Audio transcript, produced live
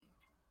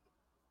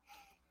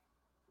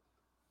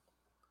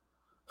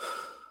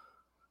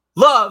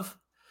love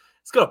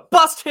is going to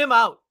bust him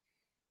out.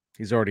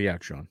 He's already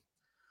out, Shawn.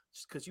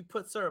 Just because you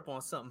put syrup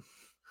on something,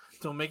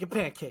 don't make it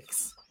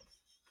pancakes.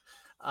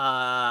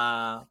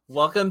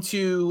 Welcome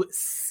to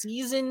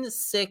season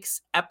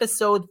 6,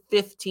 episode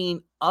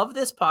 15 of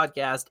this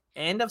podcast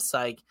and of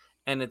Psych.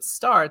 And it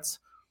starts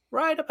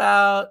right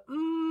about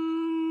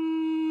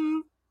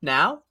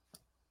now.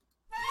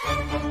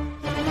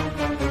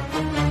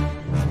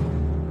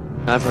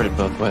 I've heard it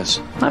both ways.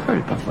 I've heard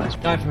it both ways.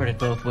 I've heard it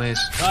both ways.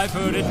 I've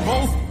heard it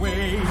both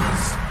ways.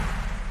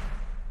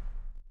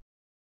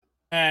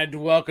 And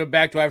welcome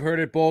back to I've Heard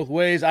It Both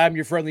Ways. I'm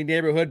your friendly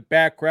neighborhood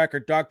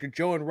backcracker, Dr.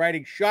 Joe, and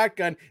riding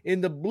shotgun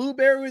in the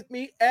blueberry with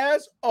me,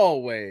 as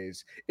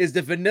always, is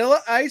the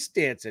vanilla ice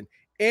dancing,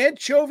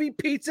 anchovy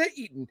pizza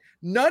eating,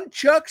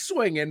 nunchuck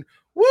swinging,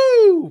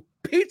 woo,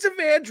 pizza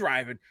van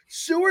driving,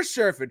 sewer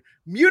surfing,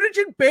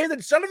 mutagen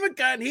bathing son of a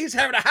gun. He's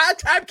having a hard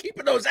time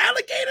keeping those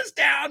alligators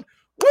down.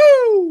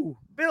 Woo!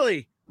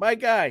 Billy, my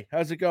guy,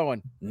 how's it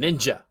going?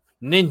 Ninja,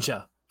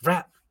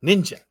 rap,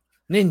 ninja,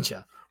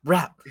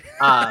 rap.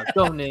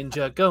 Go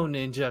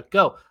ninja,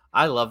 go.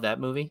 I love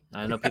that movie.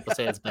 I know people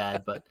say it's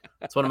bad, but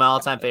it's one of my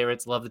all-time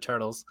favorites. Love the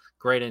Turtles.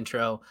 Great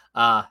intro.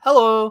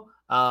 Hello.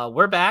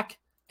 We're back.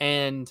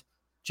 And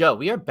Joe,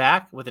 we are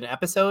back with an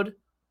episode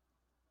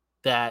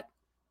that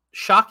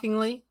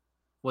shockingly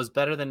was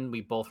better than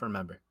we both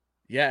remember.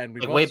 Yeah, and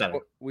way better.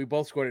 We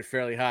both scored it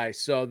fairly high.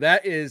 So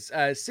that is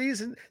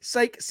season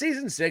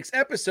 6,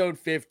 episode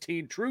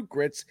 15, True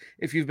Grits.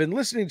 If you've been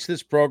listening to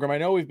this program, I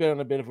know we've been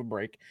on a bit of a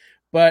break,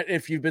 but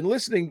if you've been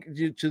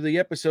listening to the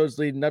episodes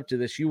leading up to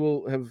this, you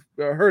will have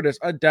heard us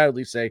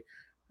undoubtedly say,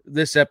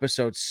 this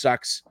episode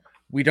sucks.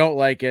 We don't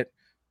like it.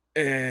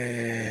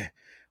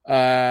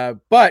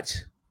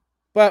 But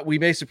we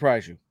may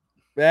surprise you.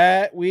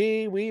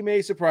 We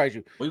may surprise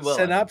you. We will.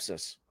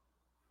 Synopsis.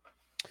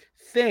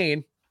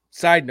 Thane,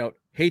 side note,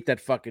 hate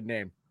that fucking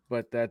name,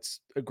 but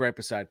that's a gripe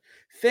aside.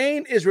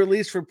 Thane is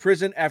released from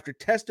prison after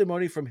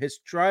testimony from his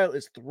trial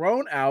is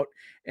thrown out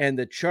and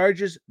the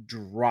charges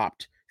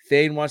dropped.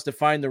 Thane wants to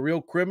find the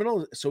real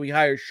criminal, so he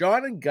hires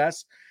Shawn and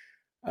Gus.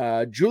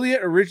 Juliet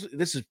originally,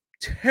 this is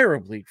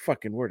terribly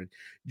fucking worded.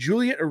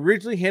 Juliet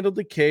originally handled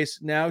the case.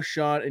 Now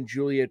Shawn and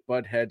Juliet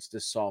butt heads to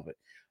solve it.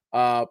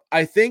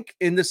 I think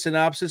in the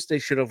synopsis, they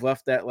should have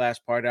left that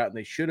last part out, and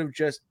they should have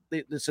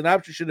the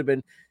synopsis should have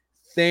been,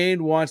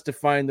 Thane wants to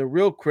find the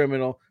real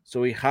criminal,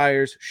 so he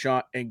hires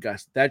Shawn and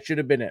Gus. That should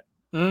have been it.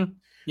 Mm-hmm.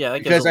 Yeah,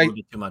 that gets a little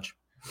bit too much.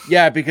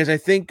 Yeah, because I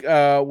think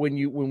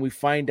when we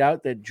find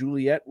out that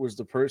Juliet was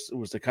the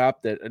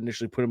cop that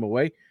initially put him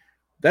away,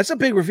 that's a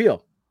big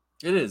reveal.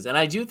 It is, and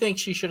I do think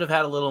she should have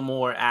had a little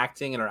more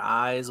acting in her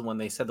eyes when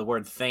they said the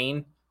word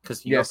Thane.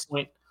 Because your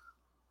point,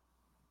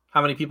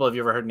 how many people have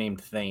you ever heard named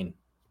Thane?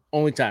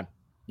 Only time.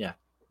 Yeah,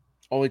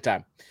 only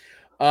time.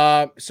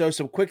 So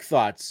some quick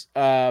thoughts.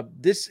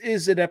 This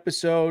is an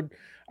episode,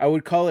 I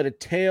would call it a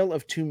tale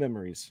of two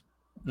memories.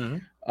 Mm-hmm.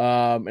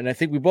 And I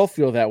think we both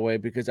feel that way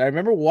because I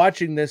remember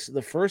watching this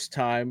the first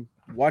time,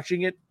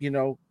 watching it,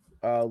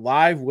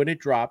 live when it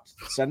dropped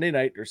Sunday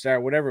night or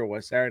Saturday, whatever it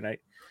was, Saturday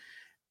night,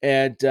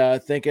 and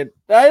thinking,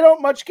 I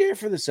don't much care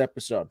for this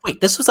episode.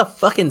 Wait, this was a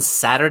fucking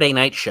Saturday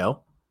night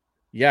show?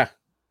 Yeah.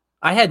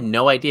 I had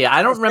no idea.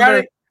 I don't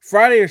remember.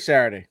 Friday or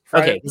Saturday?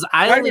 Friday. Okay, because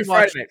I only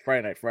watched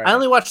Friday night. I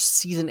only watched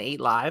season 8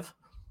 live.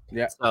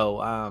 Yeah. So,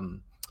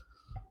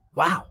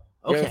 wow.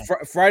 Okay. Yeah,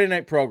 Friday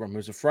night program. It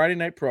was a Friday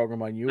night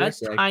program on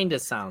USA. That kind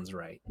of sounds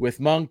right. With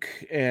Monk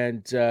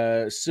and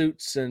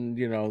Suits and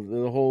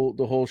the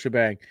whole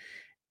shebang.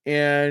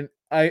 And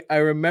I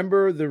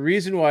remember the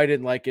reason why I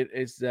didn't like it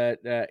is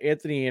that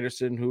Anthony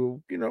Anderson,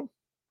 who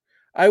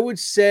I would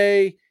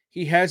say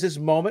he has his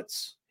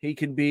moments. He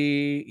can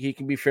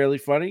be fairly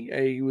funny.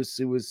 He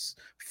was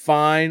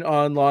fine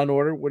on Law and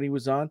Order when he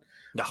was on.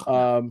 That's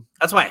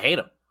why I hate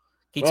him.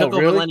 He took over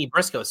really? Lenny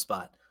Briscoe's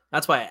spot.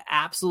 That's why I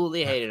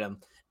absolutely hated him.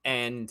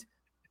 And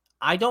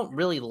I don't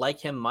really like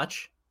him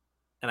much.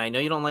 And I know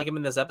you don't like him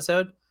in this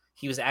episode.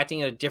 He was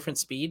acting at a different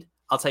speed.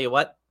 I'll tell you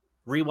what,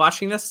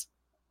 rewatching this,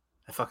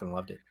 I fucking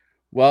loved it.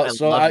 Well,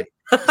 I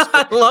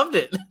loved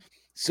it.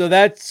 So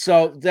that's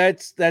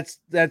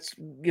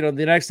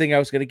the next thing I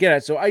was going to get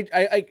at. So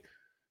I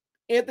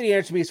Anthony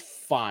Anderson to me is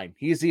fine.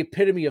 He is the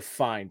epitome of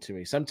fine to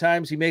me.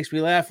 Sometimes he makes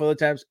me laugh, other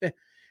times.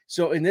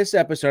 So in this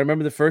episode, I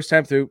remember the first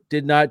time through,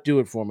 did not do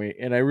it for me,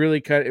 and it really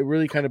kind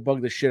of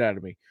bugged the shit out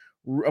of me.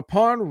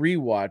 Upon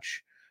rewatch,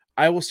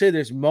 I will say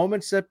there's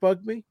moments that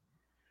bugged me,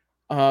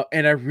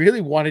 and I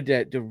really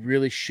wanted to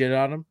really shit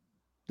on him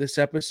this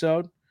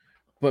episode.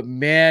 But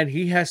man,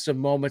 he has some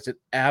moments that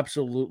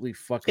absolutely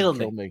fucking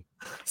kill me.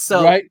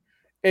 So right.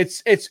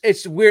 It's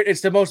weird.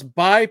 It's the most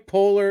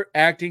bipolar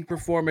acting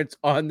performance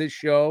on this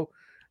show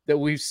that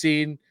we've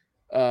seen,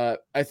 I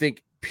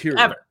think, period.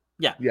 Ever.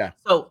 Yeah. Yeah.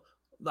 So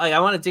I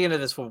want to dig into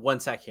this for 1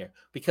 sec here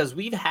because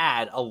we've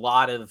had a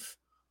lot of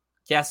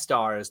guest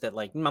stars that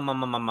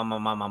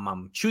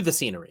chew the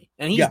scenery.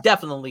 And he's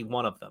definitely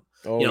one of them.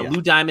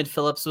 Lou Diamond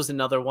Phillips was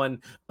another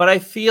one. But I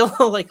feel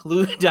like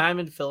Lou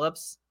Diamond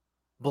Phillips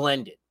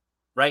blended,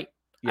 right?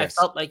 Yes.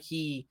 I felt like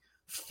he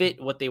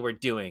fit what they were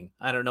doing.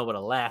 I don't know what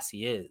a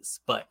lassie is,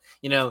 but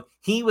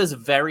he was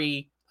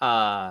very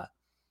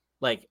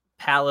like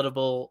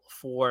palatable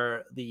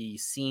for the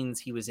scenes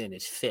he was in.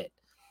 It fit.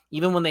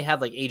 Even when they had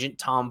like Agent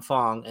Tom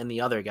Fong and the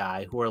other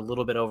guy who were a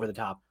little bit over the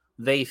top,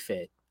 they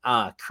fit.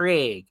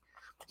 Craig,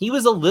 he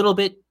was a little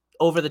bit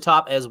over the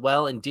top as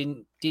well and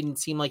didn't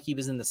seem like he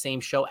was in the same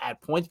show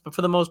at points, but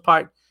for the most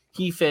part,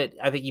 he fit.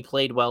 I think he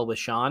played well with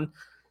Shawn.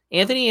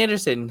 Anthony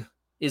Anderson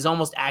is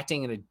almost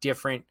acting in a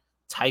different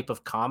type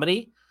of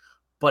comedy,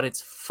 but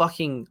it's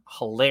fucking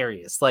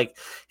hilarious. Like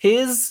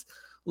his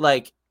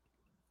like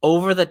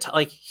over the top,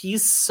 like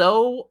he's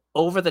so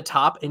over the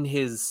top in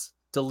his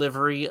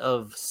delivery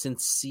of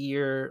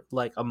sincere,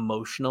 like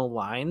emotional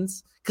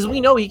lines, because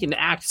we know he can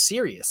act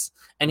serious,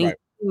 and he's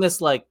doing this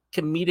like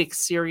comedic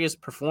serious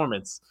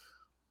performance,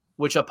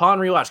 which upon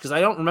rewatch, because I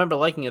don't remember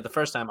liking it the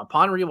first time,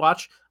 upon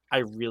rewatch I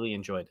really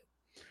enjoyed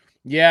it.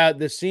 Yeah,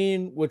 the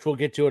scene which we'll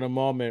get to in a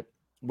moment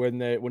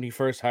when he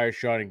first hired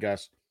Shawn and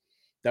Gus,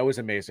 that was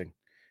amazing.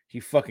 He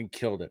fucking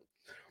killed it.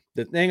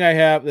 The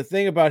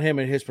thing about him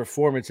and his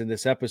performance in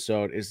this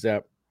episode is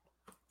that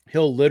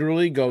he'll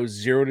literally go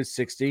 0 to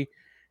 60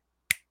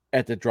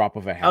 at the drop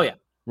of a hat. Oh yeah,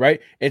 right.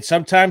 And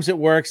sometimes it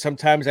works.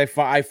 Sometimes I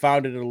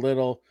found it a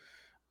little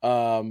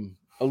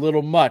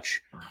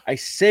much. I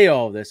say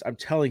all this. I'm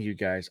telling you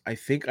guys. I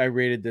think I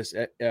rated this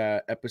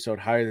episode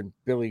higher than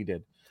Billy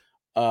did.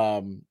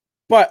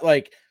 But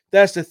like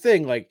that's the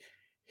thing. Like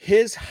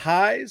his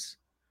highs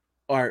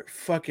are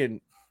fucking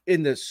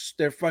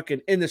they're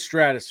fucking in the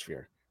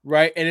stratosphere,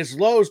 right? And his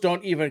lows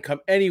don't even come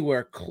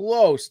anywhere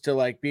close to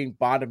like being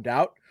bottomed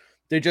out.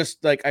 They're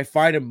just like I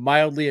find him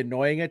mildly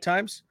annoying at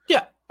times.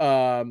 Yeah.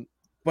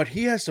 But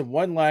he has some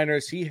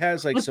one-liners. He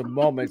has like some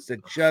moments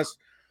that just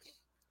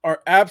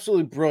are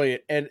absolutely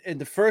brilliant. And in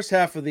the first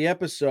half of the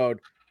episode,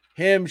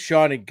 him,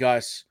 Shawn, and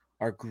Gus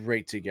are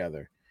great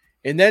together.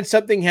 And then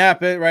something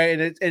happened, right?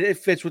 And it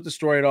fits with the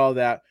story and all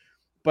that.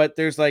 But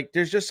there's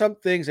just some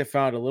things I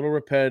found a little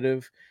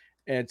repetitive.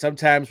 And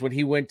sometimes when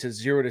he went to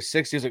 0 to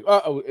 60, he's like,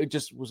 oh, it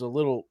just was a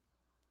little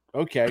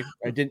okay.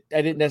 I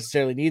didn't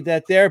necessarily need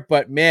that there.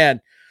 But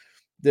man,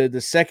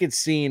 the second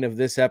scene of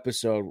this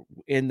episode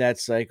in that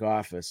psych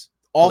office,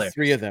 all Hilarious.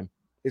 three of them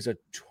is a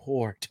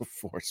tour de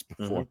force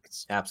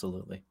performance. Mm-hmm.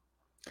 Absolutely.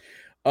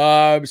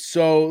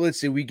 So let's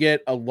see. We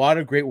get a lot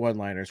of great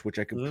one-liners, which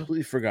I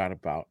completely forgot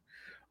about.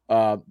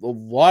 A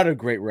lot of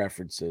great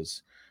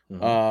references.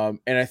 Mm-hmm.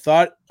 And I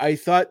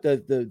thought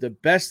that the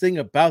best thing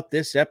about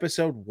this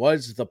episode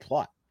was the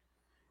plot.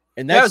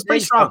 And that's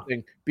pretty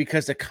strong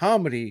because the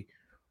comedy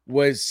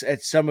was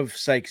at some of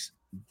Psych's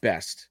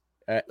best.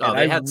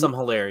 They had some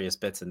hilarious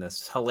bits in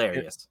this.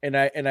 Hilarious. And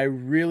I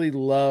really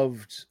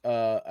loved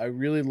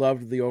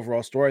the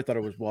overall story. I thought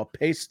it was well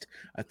paced.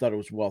 I thought it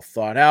was well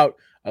thought out.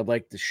 I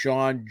liked the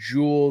Shawn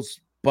Jules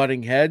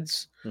butting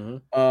heads.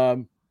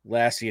 Mm-hmm.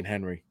 Lassie and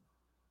Henry.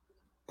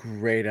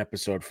 Great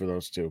episode for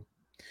those two.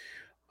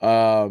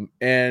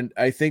 And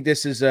I think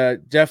this is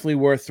definitely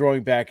worth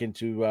throwing back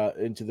into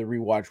the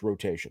rewatch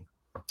rotation.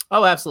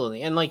 Oh,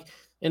 absolutely. And like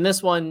in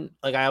this one,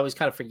 like I always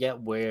kind of forget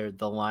where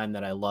the line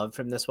that I love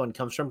from this one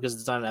comes from because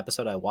it's not an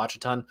episode I watch a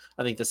ton.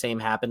 I think the same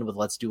happened with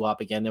Let's Do Up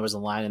Again. There was a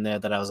line in there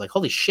that I was like,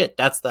 holy shit,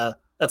 that's the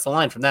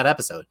line from that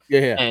episode.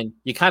 Yeah. And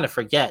you kind of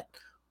forget,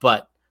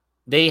 but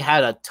they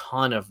had a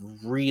ton of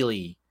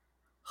really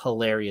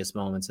hilarious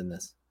moments in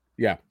this.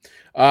 Yeah.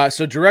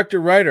 So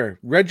director-writer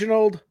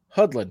Reginald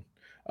Hudlin.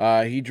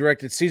 He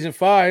directed season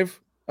 5,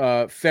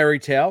 Fairy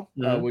Tale,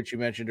 which you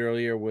mentioned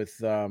earlier with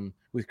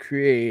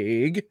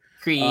Craig.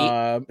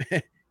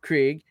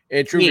 Craig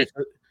and Truman.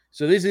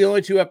 So these are the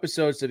only 2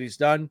 episodes that he's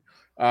done.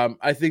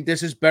 I think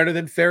this is better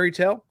than Fairy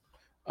Tale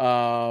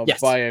yes.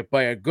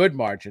 by a good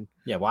margin.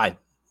 Yeah, why?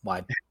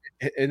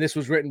 And this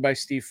was written by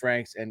Steve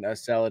Franks and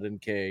Saladin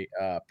K.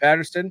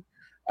 Patterson.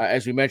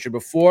 As we mentioned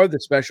before, the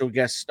special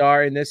guest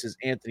star in this is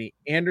Anthony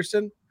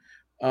Anderson.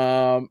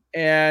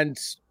 And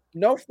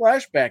no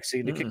flashback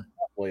scene to kick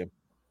off, William.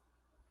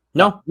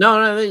 No.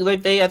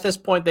 Like they at this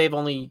point they've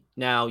only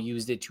now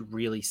used it to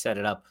really set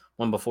it up.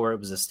 When before it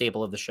was a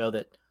staple of the show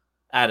that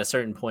at a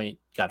certain point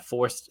got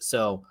forced.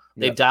 So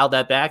they've dialed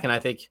that back, and I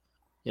think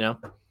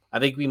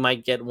we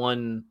might get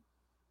one.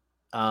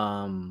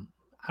 I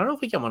don't know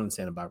if we get one in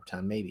Santa Barbara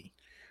Town. Maybe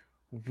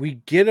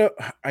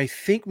I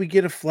think we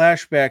get a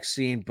flashback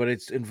scene, but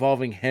it's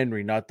involving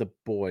Henry, not the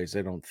boys.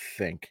 I don't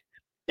think.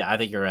 Yeah, I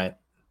think you're right.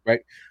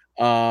 Right.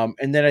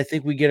 And then I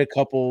think we get a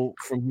couple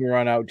from here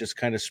on out, just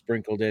kind of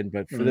sprinkled in.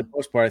 But for the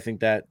most part, I think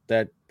that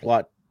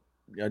plot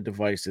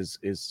device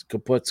is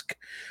kaputsk.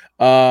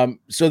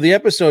 So the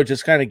episode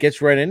just kind of gets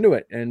right into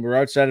it, and we're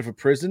outside of a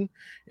prison,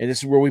 and this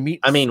is where we meet.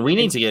 I mean, we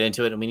need to get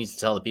into it, and we need to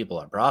tell the people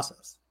our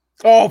process.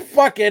 Oh,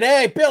 fucking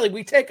hey, Billy,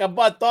 we take a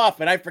month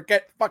off, and I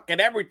forget fucking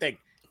everything.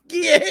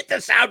 Yeah, hit the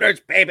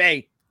sounders,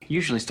 baby.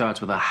 Usually starts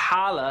with a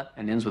holla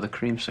and ends with a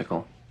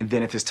creamsicle. And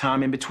then if there's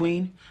time in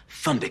between,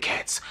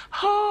 Thundercats.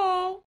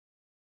 Ho!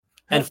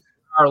 And for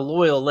our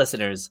loyal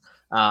listeners,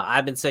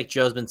 I've been sick.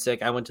 Joe's been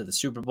sick. I went to the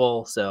Super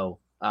Bowl, so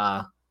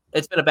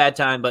it's been a bad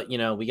time. But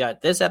we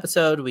got this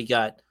episode. We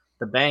got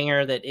the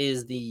banger that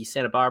is the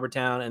Santa Barbara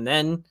Town, and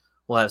then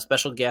we'll have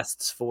special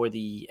guests for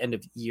the end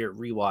of year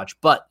rewatch.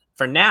 But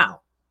for now,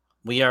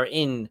 we are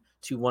in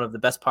to one of the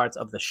best parts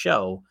of the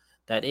show.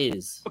 That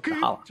is the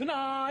holla. Keep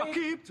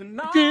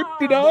tonight. Keep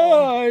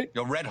tonight.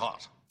 You're red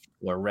hot.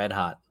 We're red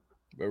hot.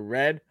 We're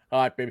red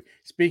hot, baby.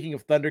 Speaking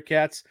of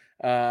Thundercats,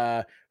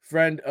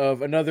 friend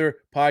of another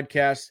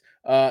podcast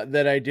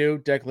that I do,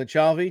 Declan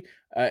Chalvey,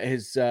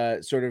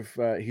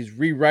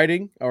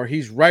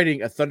 he's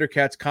writing a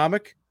Thundercats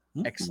comic.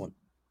 Mm-hmm.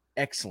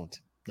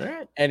 Excellent. All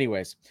right.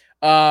 Anyways,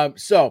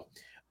 so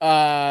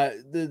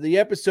the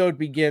episode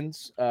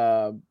begins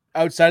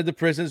outside the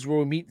prisons where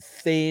we meet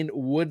Thane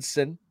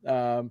Woodson,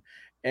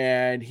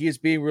 and he is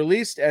being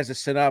released, as a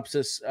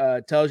synopsis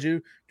tells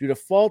you, due to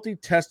faulty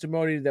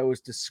testimony that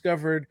was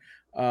discovered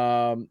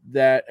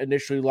that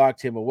initially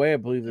locked him away. I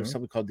believe there's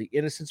something called the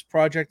Innocence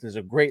Project. There's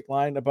a great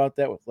line about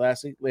that with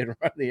Lassie later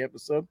on in the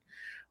episode.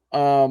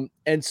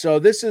 And so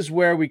this is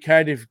where we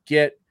kind of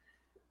get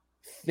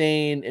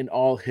Thane in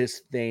all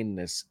his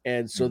Thaneness.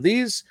 And so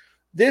this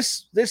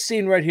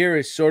scene right here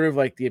is sort of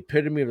like the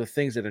epitome of the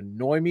things that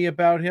annoy me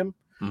about him,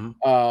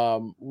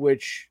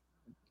 which,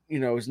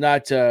 is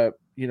not to,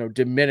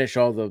 diminish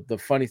all the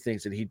funny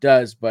things that he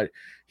does, but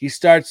he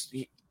starts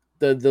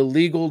the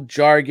legal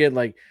jargon,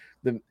 like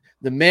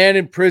the man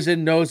in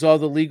prison knows all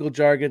the legal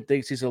jargon,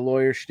 thinks he's a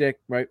lawyer shtick,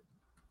 right?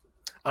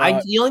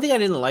 The only thing I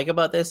didn't like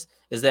about this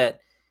is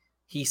that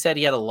he said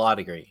he had a law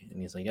degree, and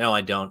he's like, no,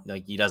 I don't.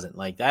 Like, he doesn't.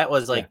 Like, that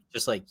was like,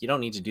 just like, you don't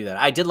need to do that.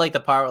 I did like the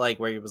part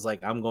like where he was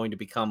like, I'm going to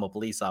become a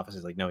police officer.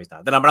 He's like, no, he's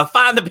not. Then I'm going to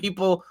find the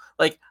people.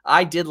 Like,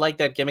 I did like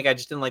that gimmick. I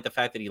just didn't like the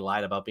fact that he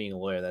lied about being a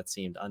lawyer. That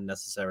seemed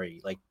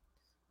unnecessary, like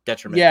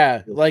detriment.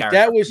 Yeah, like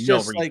that was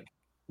just like,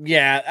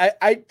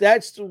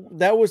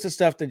 that was the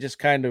stuff that just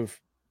kind of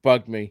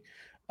bugged me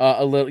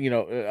a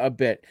little, a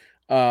bit.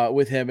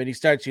 With him, and he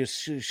starts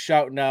just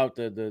shouting out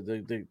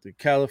the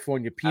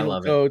California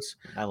penal codes.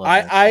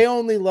 I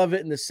only love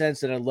it in the sense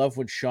that I love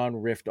when Shawn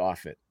riffed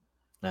off it,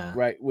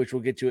 right? Which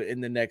we'll get to it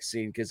in the next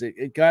scene, because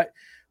it got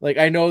like,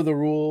 I know the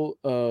rule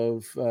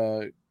of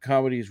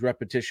comedy is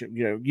repetition.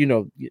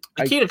 The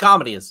key to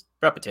comedy is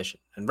repetition,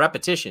 and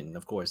repetition,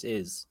 of course,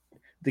 is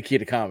the key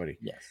to comedy.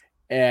 Yes,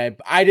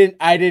 and I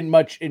didn't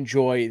much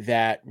enjoy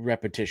that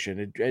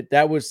repetition.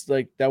 That was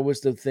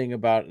the thing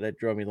about it that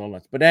drove me a little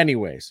nuts. But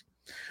anyways.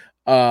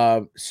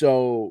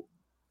 So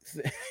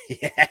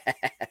yeah,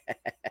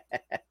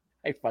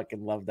 I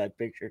fucking love that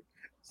picture.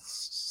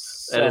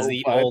 That is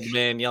the old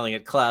man yelling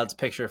at clouds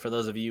picture. For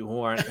those of you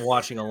who aren't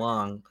watching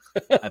along,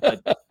 I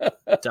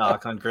put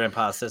Doc on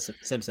Grandpa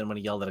Simpson when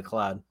he yelled at a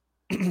cloud.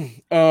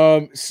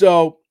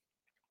 So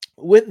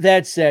with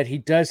that said, he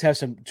does have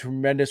some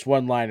tremendous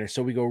one-liners.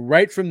 So we go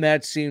right from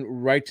that scene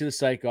right to the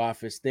psych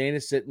office. Thane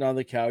is sitting on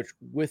the couch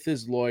with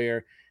his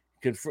lawyer.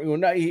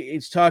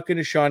 He's talking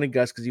to Shawn and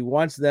Gus because he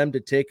wants them to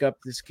take up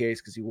this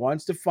case, because he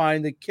wants to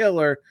find the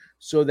killer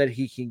so that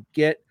he can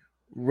get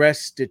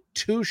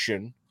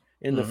restitution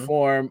in the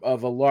form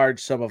of a large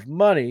sum of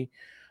money,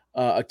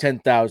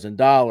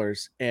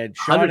 $10,000. And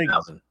Shawn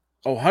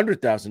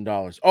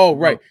 $100,000. Oh,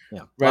 right.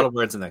 Yeah, a lot of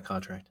words in that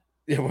contract.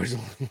 There was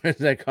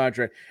that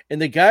contract, and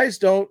the guys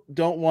don't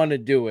want to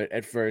do it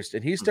at first.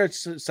 And he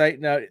starts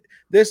citing out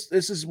this.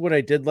 This is what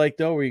I did like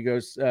though, where he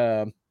goes.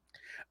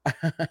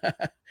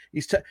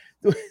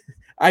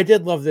 I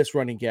did love this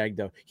running gag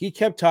though. He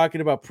kept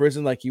talking about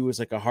prison like he was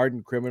like a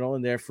hardened criminal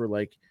in there for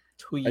like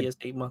 2 years,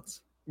 8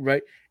 months,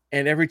 right?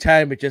 And every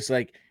time it just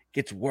like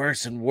gets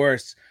worse and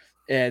worse.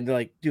 And they're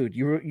like, dude,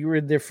 you were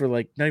in there for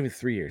like not even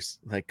 3 years.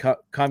 Like,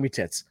 calm your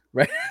tits,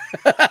 right?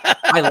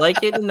 I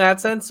like it in that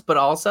sense, but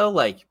also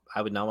like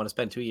I would not want to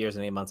spend 2 years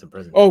and 8 months in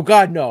prison. Oh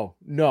God, no,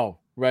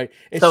 right?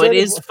 So it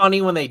is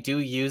funny when they do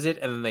use it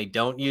and then they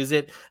don't use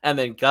it, and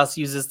then Gus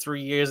uses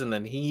 3 years and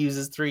then he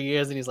uses 3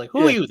 years, and he's like,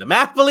 "Who are you? The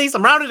math police?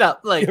 I'm rounded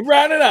up." Like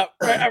round it up,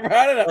 right? I'm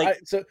rounded up. Like,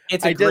 so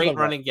it's a great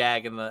running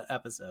gag in the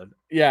episode.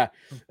 Yeah,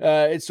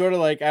 it's sort of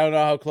like, I don't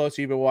know how close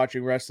you've been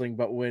watching wrestling,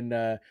 but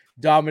when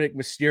Dominic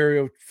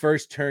Mysterio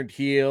first turned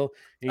heel,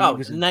 he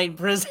was night in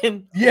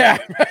prison. Yeah.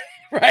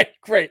 Right,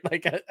 great.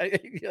 Like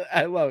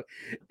I love it.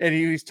 And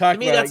he was talking.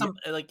 To me, that's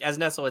like, as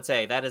Nessa would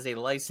say, that is a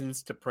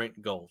license to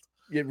print gold.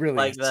 It really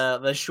like is.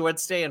 the short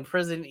stay in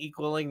prison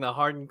equaling the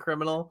hardened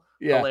criminal.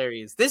 Yeah.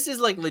 Hilarious. This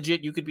is like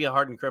legit. You could be a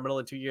hardened criminal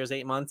in 2 years,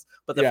 8 months,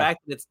 but the fact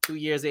that it's 2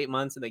 years, 8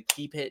 months, and they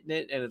keep hitting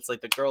it, and it's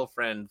like the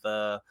girlfriend,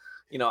 I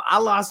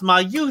lost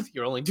my youth.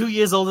 You're only 2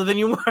 years older than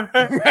you were.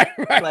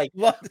 Right. Like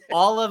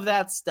all of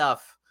that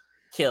stuff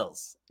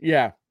kills.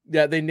 Yeah.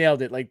 Yeah, they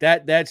nailed it. Like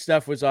that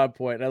stuff was on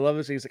point. And I love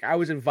this. He's like, I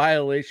was in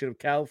violation of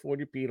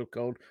California Penal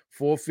Code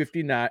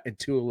 459 and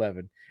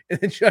 211. And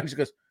then Shawn just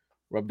goes,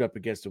 rubbed up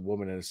against a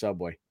woman in a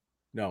subway.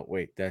 No,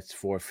 wait, that's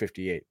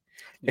 458.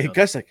 And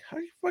Gus like, how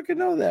do you fucking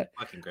know that?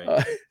 Fucking great.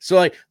 So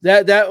like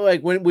that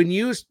like when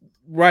used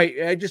right,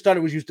 I just thought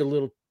it was used a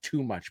little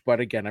too much. But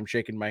again, I'm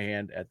shaking my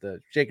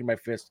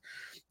fist,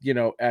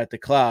 at the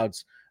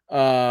clouds.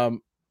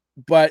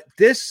 But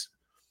this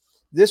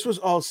was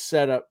all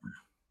set up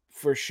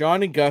for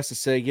Shawn and Gus to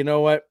say, you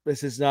know what,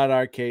 this is not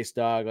our case,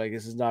 dog. Like,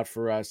 this is not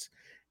for us.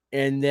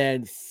 And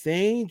then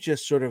Thane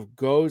just sort of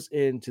goes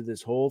into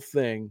this whole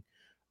thing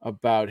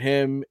about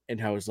him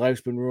and how his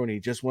life's been ruined. He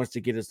just wants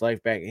to get his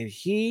life back. And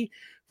he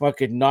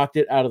fucking knocked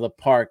it out of the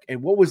park.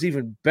 And what was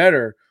even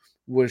better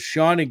was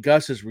Shawn and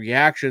Gus's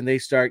reaction. They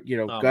start,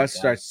 Gus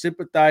starts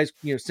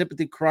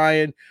sympathy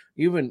crying.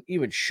 Even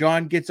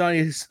Shawn gets on.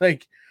 He's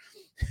like,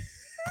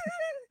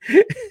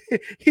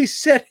 he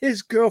set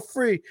his girl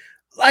free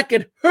like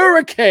a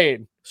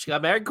hurricane. She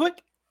got married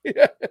quick.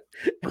 Yeah.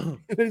 And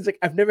then he's like,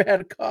 I've never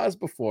had a cause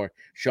before.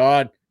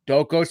 Shawn,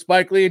 don't go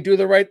Spike Lee and do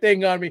the right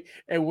thing on me.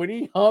 And when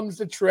he hums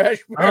the trash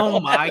barrel, oh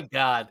my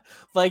God.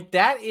 Like,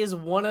 that is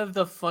one of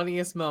the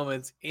funniest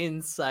moments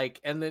in Psych.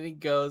 And then he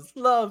goes,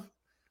 love,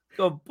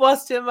 go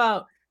bust him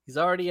out. He's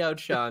already out,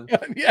 Shawn.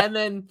 Yeah. And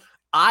then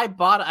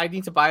I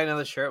need to buy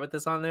another shirt with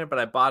this on there, but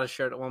I bought a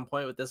shirt at one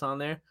point with this on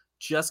there.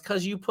 Just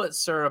because you put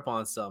syrup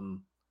on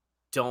something,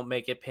 don't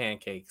make it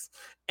pancakes.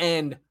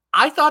 And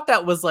I thought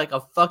that was like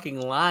a fucking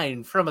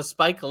line from a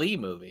Spike Lee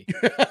movie.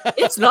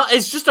 It's not.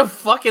 It's just a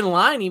fucking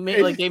line he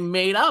made. Like, they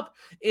made up.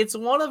 It's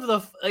one of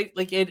the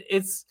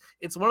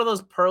it's one of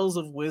those pearls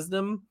of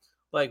wisdom.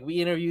 Like, we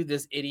interviewed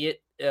this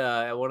idiot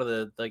at one of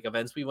the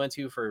events we went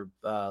to for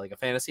like a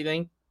fantasy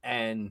thing,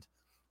 and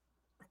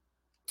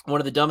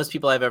one of the dumbest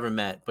people I've ever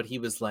met. But he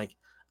was like,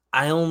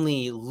 I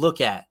only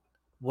look at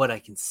what I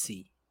can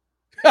see.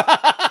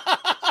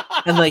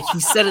 And like, he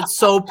said it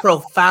so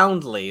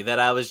profoundly that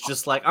I was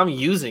just like, I'm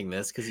using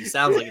this because he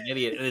sounds like an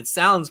idiot, and it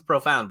sounds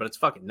profound, but it's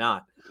fucking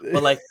not.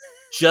 But like,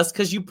 just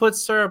because you put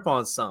syrup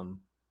on something,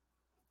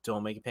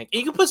 don't make it pancake.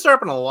 You can put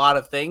syrup on a lot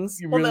of things.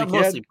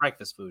 Mostly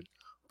breakfast food,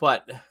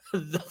 but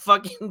the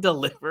fucking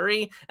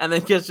delivery, and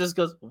then just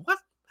goes, what?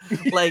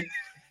 Like,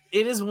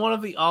 it is one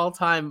of the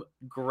all-time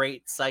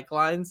great Psych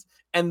lines,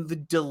 and the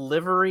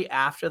delivery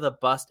after the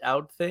bust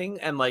out thing,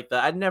 and like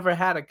I'd never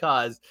had a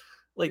cause,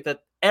 like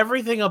that.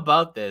 Everything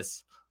about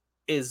this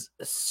is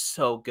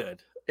so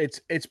good. It's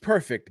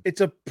perfect.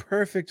 It's a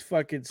perfect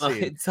fucking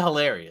scene. It's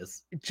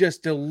hilarious.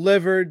 Just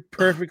delivered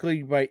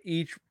perfectly by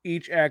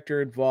each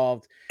actor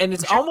involved. And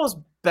it's almost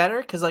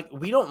better because like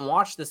we don't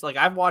watch this. Like,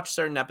 I've watched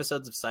certain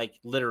episodes of Psych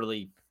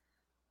literally,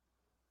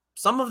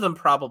 some of them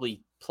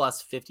probably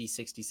plus 50,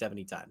 60,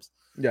 70 times.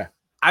 Yeah.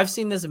 I've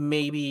seen this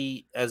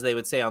maybe, as they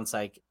would say on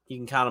Psych, you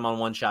can count them on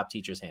one shop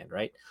teacher's hand,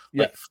 right?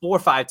 Yeah. Like 4 or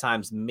 5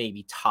 times,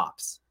 maybe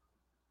tops.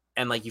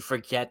 And like, you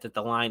forget that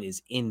the line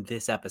is in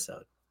this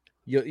episode.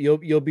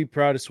 You'll be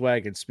proud of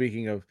Swag. And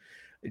speaking of,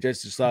 I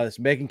just saw this.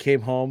 Megan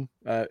came home.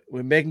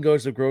 When Megan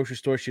goes to the grocery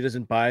store, she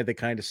doesn't buy the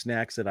kind of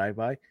snacks that I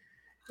buy,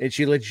 and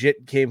she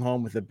legit came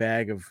home with a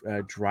bag of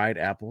dried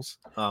apples.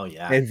 Oh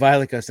yeah. And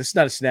Violet goes, "This is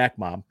not a snack,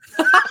 Mom."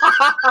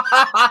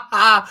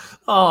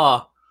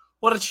 Oh,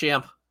 what a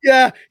champ!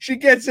 Yeah, she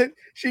gets it.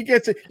 She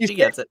gets it. She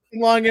gets it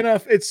long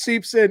enough. It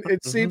seeps in.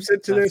 It seeps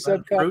into their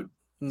subconscious.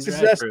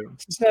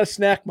 It's not a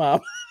snack,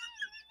 Mom.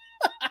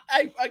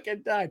 I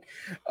fucking died.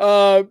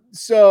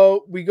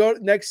 So we go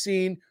next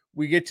scene.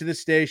 We get to the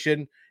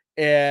station,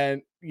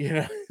 and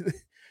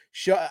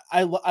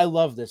I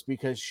love this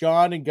because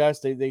Shawn and Gus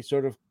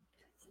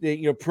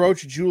they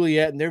approach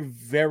Juliet, and they're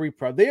very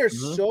proud. They are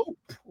so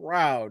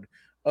proud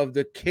of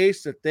the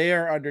case that they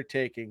are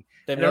undertaking.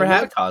 They've never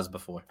had a cause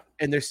before,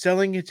 and they're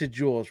selling it to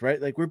Jules,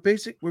 right? Like, we're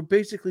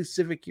basically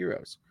civic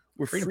heroes.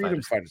 We're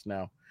freedom fighters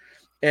now,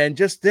 and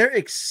just their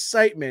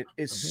excitement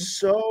is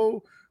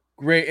so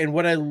great. And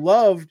what I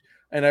loved,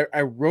 and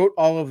I wrote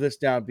all of this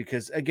down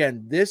because,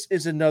 again, this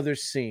is another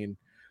scene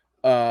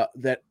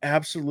that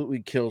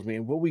absolutely kills me.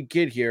 And what we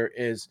get here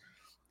is,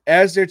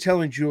 as they're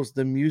telling Jules,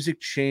 the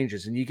music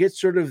changes, and you get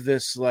sort of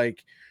this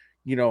like,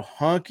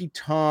 honky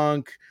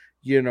tonk,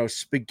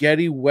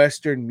 spaghetti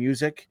Western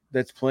music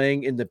that's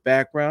playing in the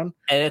background.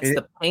 And it's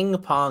the ping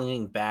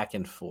ponging back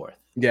and forth.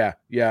 Yeah.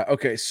 Yeah.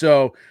 Okay.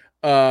 So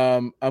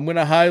I'm going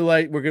to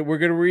highlight, we're going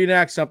to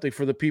reenact something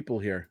for the people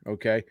here.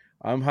 Okay.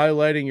 I'm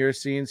highlighting your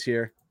scenes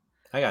here.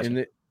 I got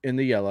you. In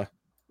the yellow,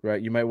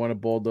 right? You might want to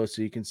bold those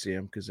so you can see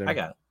them. I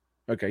got it.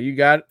 Okay. You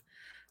got it?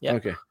 Yeah.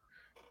 Okay.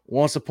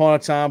 Once upon a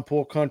time,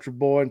 poor country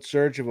boy in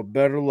search of a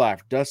better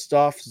life dusts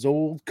off his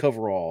old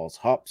coveralls,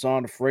 hops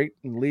on a freight,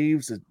 and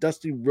leaves the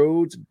dusty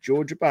roads of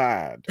Georgia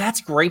behind.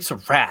 That's Grapes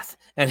of Wrath,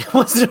 and it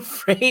wasn't a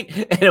freight,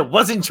 and it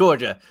wasn't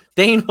Georgia.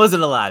 Thane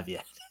wasn't alive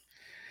yet.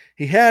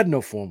 He had no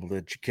formal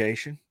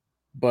education,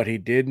 but he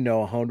did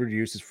know 100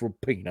 uses for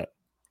a peanut.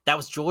 That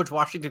was George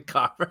Washington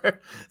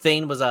Carver.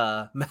 Thane was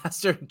a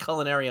master in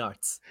culinary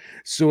arts.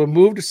 So he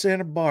moved to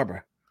Santa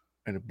Barbara,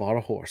 and he bought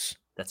a horse.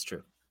 That's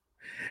true.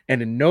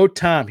 And in no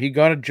time, he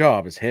got a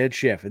job as head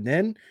chef. And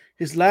then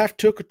his life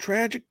took a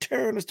tragic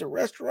turn as the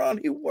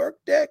restaurant he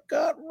worked at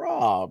got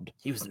robbed.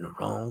 He was in the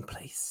wrong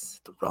place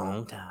at the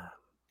wrong time.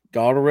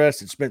 Got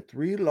arrested, spent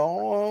 3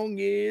 long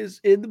years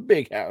in the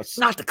big house.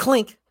 Not the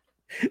clink.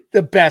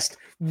 The best.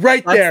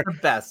 That's there. The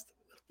best.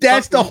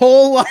 That's the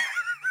whole line.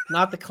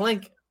 Not the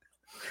clink.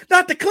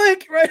 Not the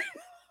clink, right?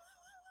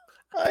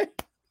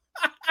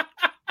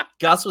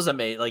 Gus was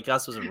amazing. Like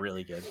Gus was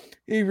really good.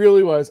 He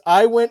really was.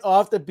 I went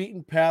off the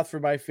beaten path for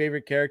my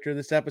favorite character in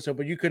this episode,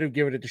 but you could have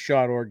given it to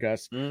Shawn or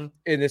Gus in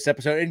this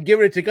episode and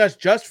given it to Gus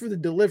just for the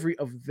delivery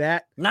of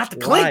that. Not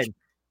the line. clink.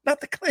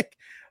 Not the clink.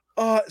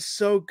 Oh,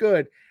 so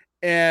good.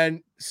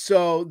 And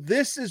so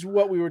this is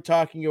what we were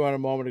talking about a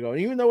moment ago.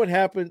 And even though it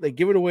happened, they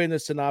give it away in the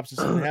synopsis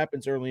and it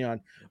happens early on,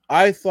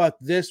 I thought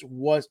this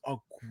was a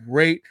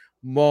great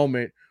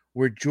moment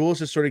where Jules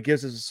just sort of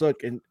gives us a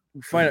look and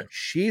we find out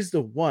she's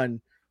the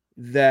one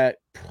that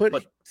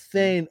put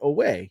Thane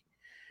away.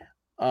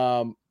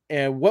 And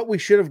what we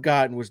should have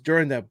gotten was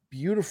during that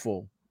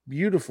beautiful,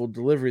 beautiful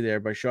delivery there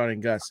by Shawn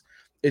and Gus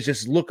is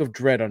just look of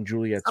dread on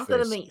Juliet's face.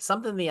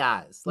 Something in the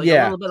eyes. Like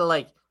a little bit of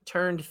like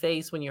turned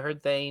face when you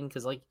heard Thane,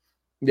 because like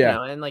you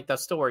know, and like the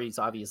story is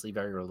obviously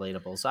very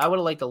relatable. So I would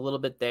have liked a little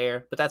bit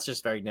there, but that's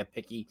just very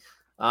nitpicky.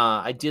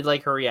 I did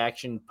like her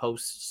reaction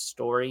post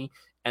story,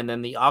 and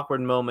then the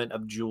awkward moment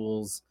of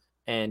Jules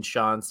and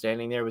Shawn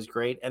standing there was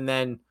great. And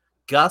then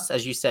Gus,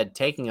 as you said,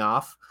 taking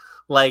off,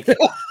 like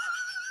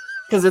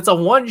because it's a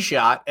one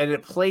shot and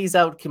it plays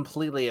out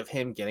completely of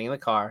him getting in the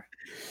car,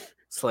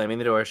 slamming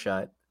the door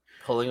shut,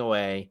 pulling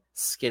away,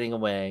 skidding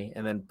away,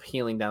 and then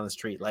peeling down the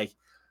street. Like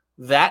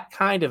that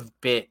kind of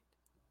bit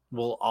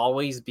will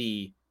always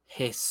be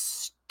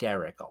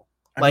hysterical.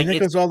 I mean, it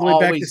goes all the way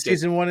back to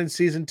season 1 and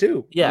season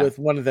 2 with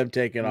one of them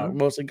taking off,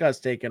 mostly Gus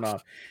taking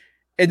off.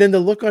 And then the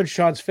look on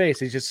Shawn's face,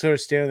 he's just sort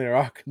of standing there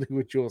awkwardly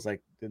with Jules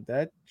like, did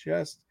that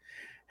just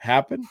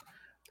happen?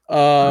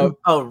 Real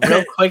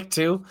quick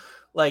too,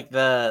 like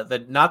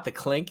the not the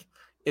clink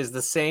is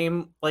the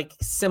same, like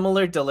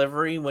similar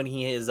delivery when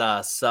he is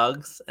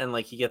Suggs and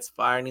like he gets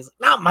fired and he's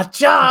like, not my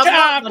job,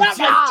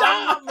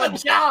 not my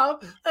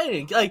job.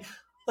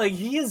 Like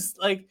he is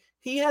like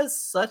he has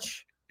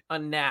such a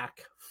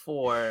knack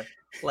for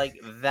like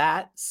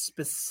that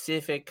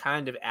specific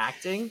kind of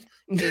acting.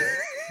 It's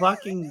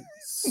fucking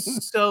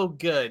so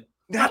good.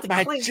 Not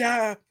my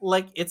job.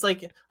 Like it's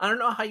like I don't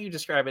know how you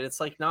describe it. It's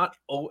like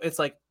it's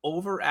like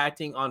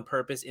overacting on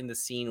purpose in the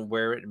scene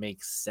where it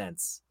makes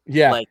sense.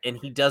 Yeah. Like and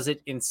he does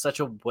it in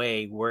such a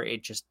way where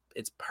it's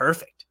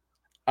perfect.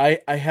 I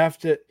have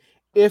to,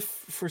 if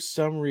for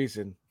some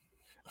reason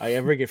I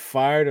ever get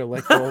fired or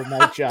let go of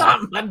my job.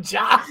 Not my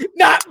job.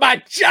 Not my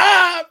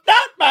job.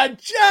 Not my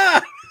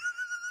job.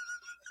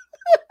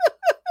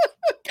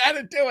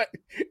 Gotta do it.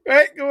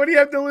 Right? What do you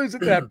have to lose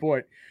at that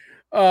point?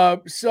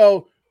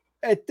 So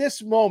at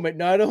this moment,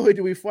 not only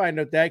do we find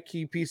out that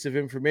key piece of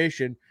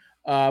information,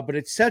 but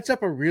it sets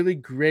up a really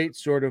great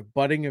sort of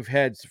butting of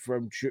heads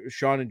from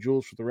Shawn and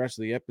Jules for the rest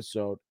of the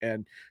episode.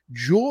 And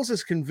Jules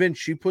is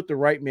convinced she put the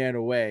right man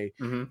away.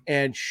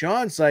 And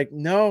Shawn's like,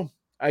 no,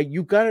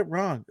 you got it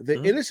wrong.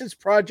 The Innocence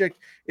Project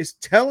is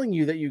telling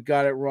you that you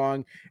got it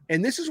wrong.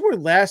 And this is where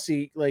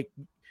Lassie's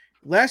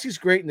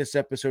great in this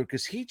episode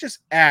because he just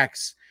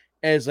acts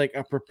as like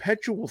a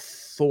perpetual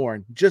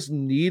thorn, just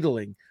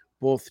needling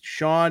both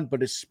Shawn,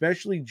 but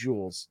especially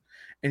Jules.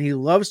 And he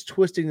loves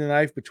twisting the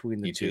knife between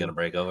the two. You two gonna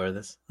break over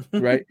this?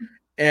 Right.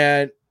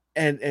 And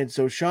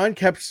so Shawn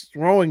kept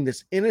throwing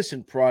this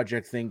Innocent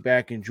Project thing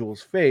back in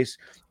Jules' face.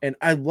 And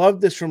I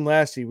love this from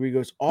Lassie where he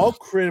goes, all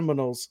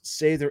criminals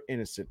say they're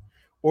innocent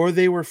or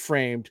they were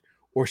framed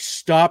or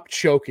stop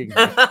choking me.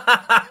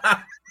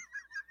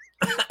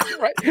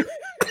 Right.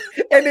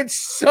 And it's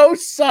so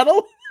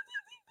subtle.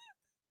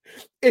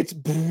 It's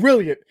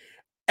brilliant.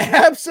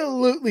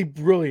 Absolutely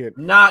brilliant.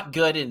 Not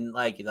good in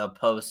like the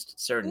post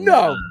certain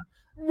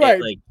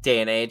right like day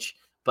and age,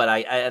 but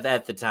I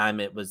at the time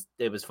it was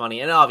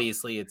funny and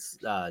obviously it's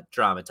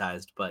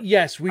dramatized. But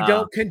yes, we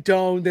don't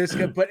condone this,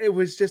 but it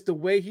was just the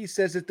way he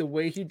says it, the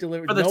way he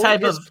delivered for the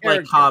type of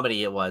like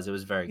comedy it was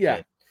very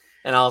good.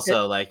 And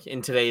also like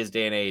in today's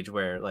day and age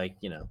where like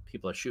you know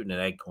people are shooting at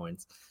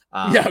acorns.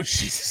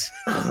 Jesus.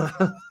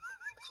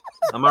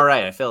 I'm all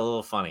right. I feel a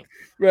little funny,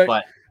 right?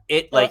 But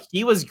it like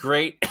he was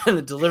great in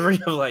the delivery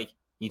of like,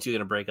 you two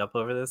gonna break up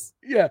over this?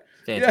 Yeah,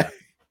 fantastic.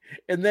 Yeah.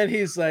 And then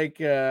he's like,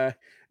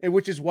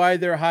 which is why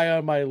they're high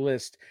on my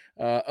list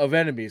of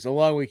enemies,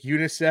 along with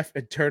UNICEF,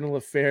 Internal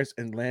Affairs,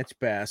 and Lance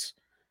Bass.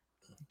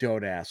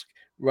 Don't ask,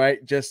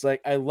 right? Just like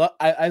I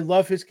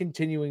love his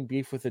continuing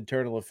beef with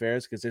Internal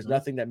Affairs because there's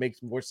nothing that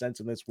makes more sense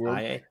in this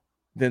world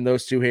than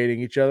those two hating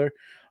each other.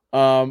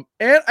 And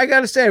I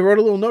gotta say, I wrote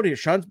a little note here.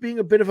 Shawn's being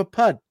a bit of a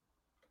pud.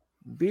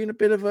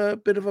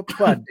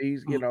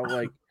 He's, you know,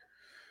 like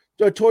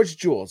towards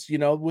Jules, you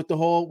know, with the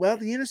whole, well,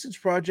 the Innocence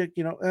Project,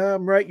 you know,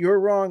 I'm right, you're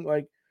wrong.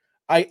 Like,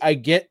 I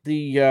get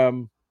the,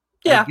 I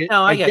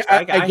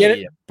get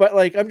it. But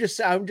like, I'm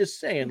just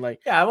saying, like,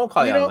 I won't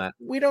call you on that.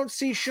 We don't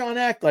see Shawn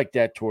act like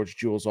that towards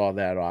Jules all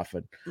that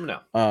often.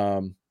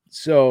 No.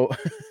 So,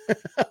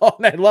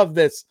 and I love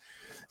this.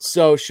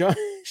 So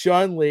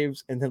Shawn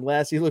leaves, and then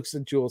Lassie looks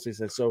at Jules. He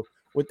says, so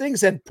when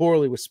things end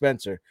poorly with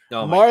Spencer,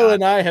 Marla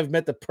and I have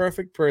met the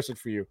perfect person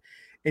for you.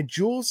 And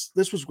Jules,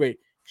 this was great.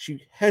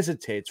 She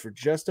hesitates for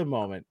just a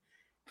moment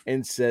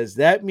and says,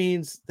 that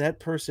means that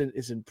person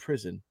is in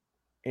prison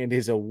and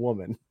is a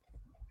woman.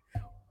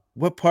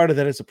 What part of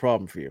that is a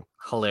problem for you?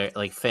 Hilarious.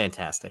 Like,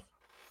 fantastic.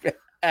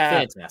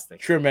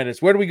 Fantastic.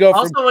 Tremendous. Where do we go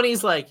Also, from? when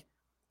he's like,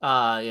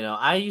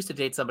 I used to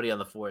date somebody on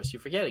the force. You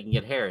forget it can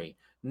get hairy.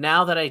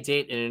 Now that I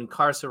date an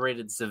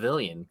incarcerated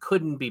civilian,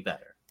 couldn't be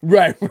better.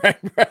 Right.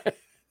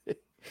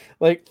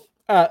 Like,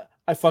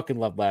 I fucking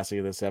love Lassie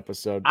in this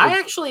episode.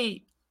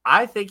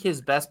 I think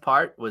his best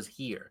part was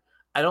here.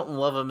 I don't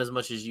love him as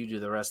much as you do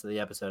the rest of the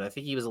episode. I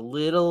think he was a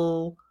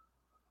little.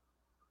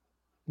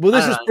 Well,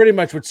 this is pretty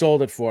much what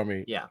sold it for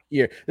me. Yeah.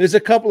 There's a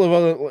couple of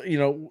other,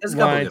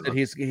 lines that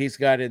he's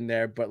got in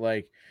there, but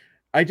like,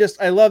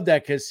 I love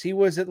that because he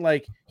wasn't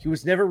like, he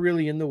was never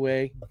really in the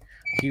way.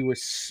 He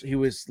was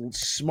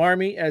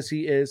smarmy as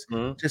he is,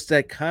 just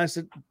that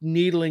constant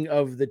needling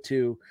of the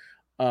two.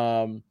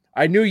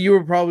 I knew you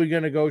were probably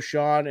going to go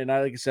Shawn, and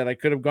like I said, I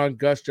could have gone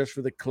Gus just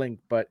for the clink,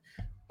 but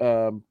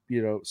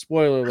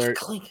spoiler alert,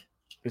 clink.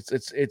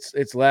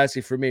 It's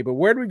Lassie for me. But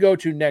where do we go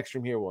to next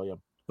from here, William?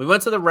 We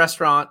went to the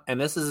restaurant,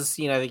 and this is a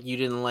scene I think you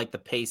didn't like the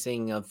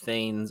pacing of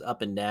Thane's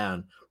up and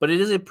down, but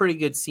it is a pretty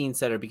good scene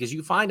setter because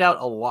you find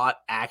out a lot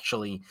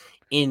actually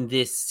in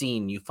this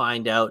scene. You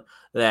find out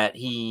that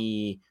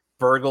he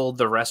burgled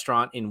the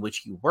restaurant in which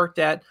he worked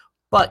at,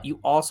 but you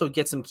also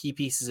get some key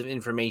pieces of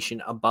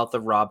information about the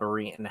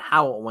robbery and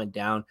how it went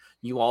down.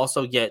 You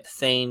also get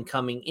Thane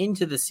coming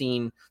into the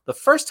scene the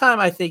first time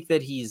I think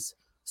that he's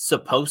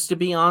supposed to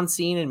be on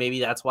scene, and maybe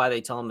that's why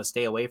they tell him to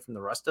stay away from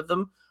the rest of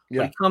them.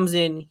 Yeah. But he comes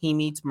in, he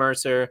meets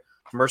Mercer.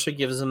 Mercer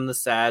gives him the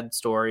sad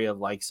story of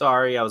like,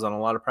 sorry, I was on a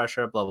lot of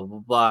pressure, blah, blah, blah,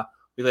 blah.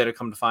 We later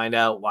come to find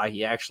out why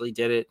he actually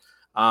did it.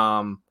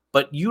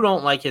 But you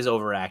don't like his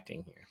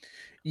overacting here.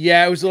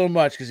 Yeah, it was a little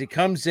much because he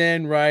comes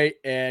in, right,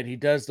 and he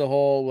does the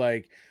whole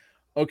like,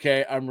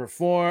 okay, I'm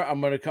reformed. I'm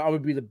gonna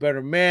be the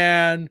better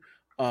man.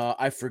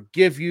 I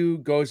forgive you.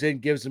 Goes in,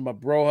 gives him a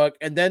bro hug,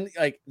 and then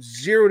like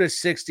 0 to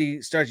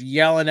 60 starts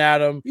yelling at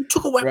him. You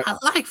took away my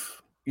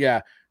life.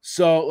 Yeah.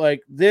 So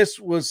like this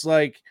was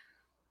like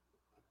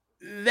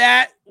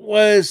that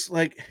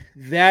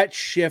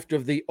shift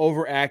of the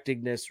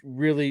overactingness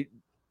really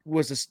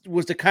was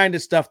the kind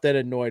of stuff that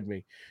annoyed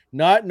me.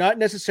 Not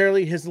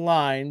necessarily his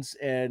lines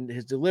and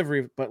his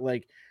delivery, but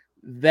like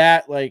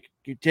that, like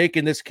you're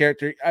taking this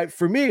character.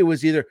 For me, it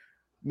was either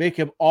make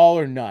him all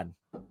or none.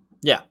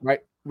 Yeah. Right.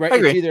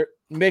 It's either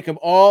make him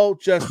all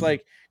just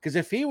like, because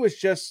if he was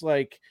just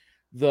like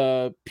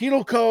the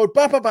penal code,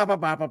 bop, bop, bop,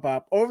 bop, bop, bop,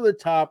 bop, over the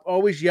top,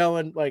 always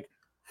yelling like.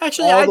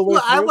 Actually, I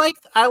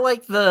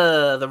like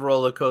the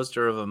roller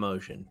coaster of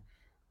emotion.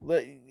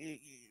 The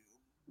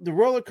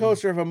roller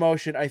coaster of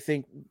emotion, I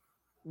think,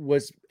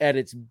 was at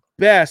its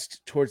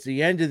best towards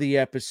the end of the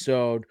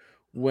episode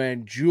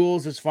when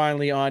Jules is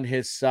finally on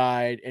his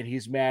side and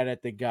he's mad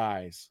at the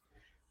guys.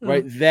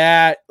 Right?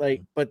 That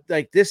but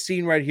this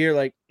scene right here,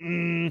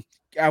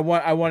 I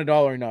want it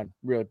all or none,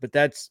 really. But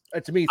that's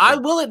to me. I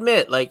will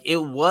admit,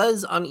 it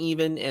was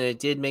uneven and it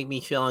did make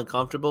me feel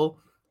uncomfortable,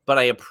 but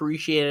I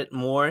appreciate it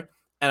more.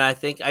 And I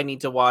think I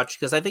need to watch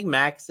because I think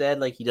Max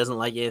said he doesn't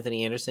like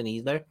Anthony Anderson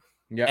either.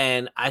 Yeah.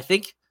 And I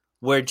think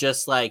we're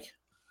just I'm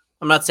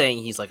not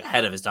saying he's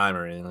ahead of his time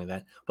or anything like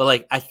that,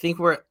 but I think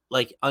we're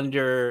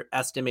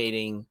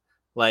underestimating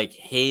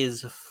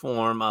his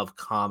form of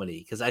comedy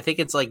because I think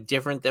it's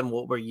different than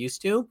what we're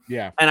used to.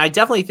 Yeah. And I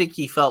definitely think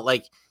he felt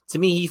to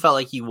me, he felt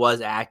like he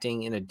was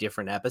acting in a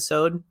different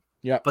episode.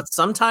 Yeah. But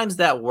sometimes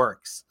that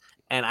works.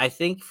 And I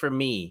think for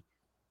me,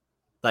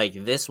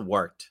 this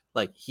worked.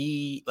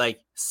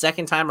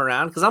 Second time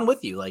around, because I'm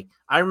with you.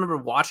 I remember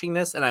watching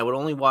this and I would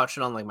only watch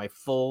it on my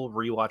full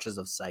rewatches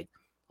of Psych.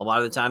 A lot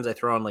of the times I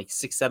throw on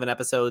 6-7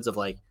 episodes of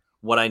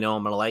what I know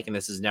I'm gonna like, and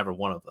this is never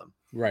one of them.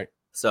 Right.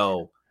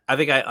 So I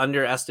think I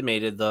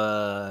underestimated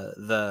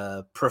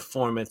the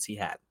performance he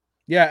had.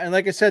 Yeah, and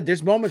like I said,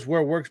 there's moments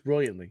where it works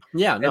brilliantly.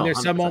 Yeah, and there's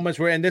 100%. Some moments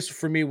where, and this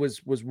for me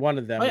was one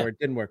of them where it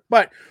didn't work.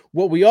 But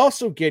what we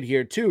also get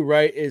here too,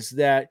 right, is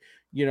that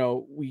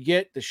we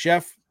get the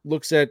chef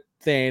looks at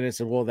Thane and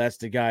said, "Well, that's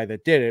the guy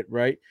that did it,"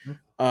 right?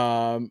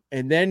 Mm-hmm.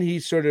 And then he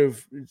sort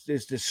of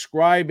is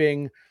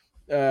describing,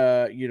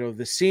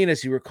 the scene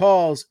as he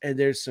recalls, and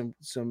there's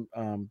some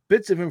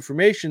bits of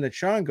information that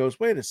Shawn goes,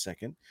 "Wait a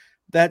second,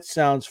 that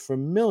sounds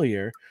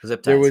familiar."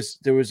 There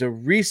was a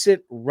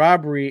recent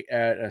robbery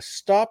at a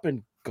Stop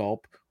and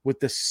Gulp with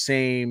the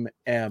same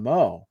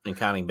MO. And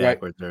counting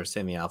backwards, right? Or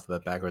saying the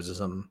alphabet backwards or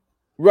something.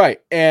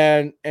 Right.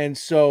 And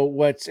so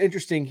what's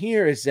interesting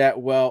here is that,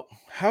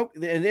 how,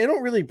 and they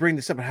don't really bring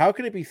this up, but how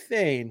can it be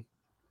Thane?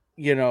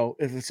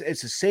 If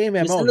it's the same MO.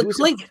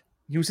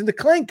 He was in the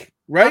clink,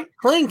 right?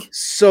 Clink.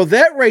 So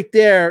that right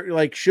there,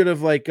 should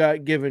have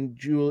given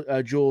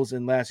Jules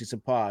and Lassie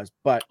some pause,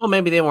 but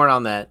maybe they weren't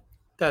on that.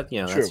 True.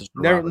 That's just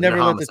never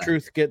let the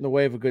truth get in the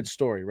way of a good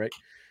story, right?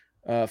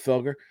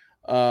 Felger.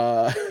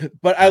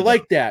 But I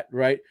like that,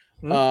 right?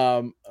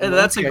 Mm-hmm. And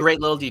that's a great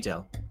little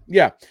detail.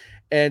 Yeah.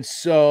 And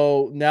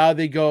so now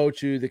they go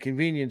to the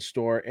convenience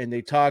store and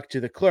they talk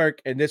to the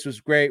clerk. And this was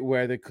great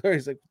where the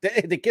clerk's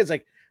the kid's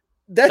like,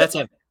 that's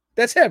him.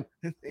 That's him.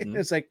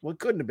 It's like, well, it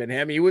couldn't have been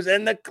him. He was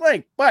in the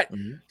clink. But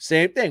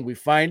same thing. We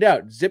find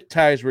out zip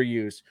ties were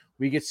used.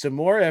 We get some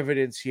more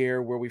evidence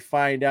here where we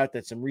find out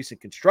that some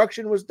recent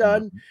construction was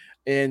done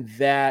and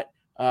that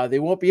they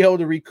won't be able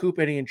to recoup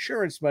any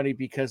insurance money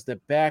because the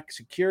back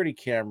security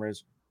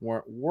cameras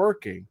weren't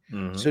working.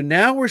 So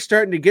now we're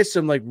starting to get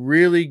some like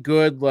really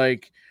good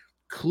like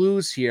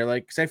clues here.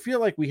 Like, because I feel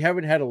like we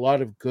haven't had a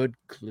lot of good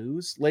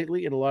clues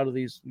lately in a lot of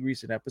these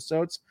recent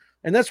episodes.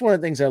 And that's one of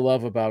the things I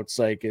love about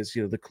Psych is,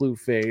 the clue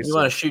phase. You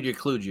want to shoot your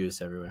clue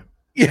juice everywhere.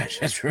 Yeah,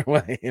 that's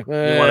right. You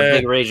want a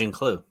big raging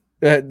clue.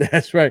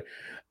 That's right.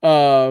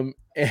 And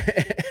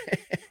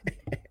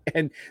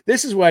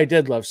this is what I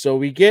did love. So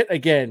we get,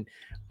 again,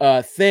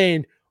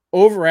 Thane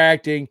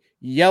overacting,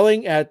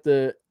 yelling at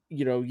the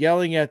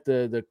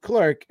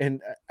clerk.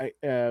 And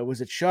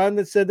was it Shawn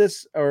that said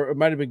this? Or it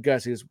might have been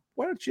Gus. He goes,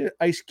 why don't you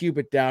ice cube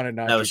it down a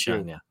notch? That was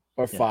Shawn, yeah.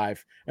 Or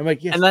 5. I'm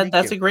like, yes. And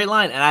that's a great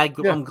line. And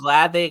I'm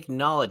glad they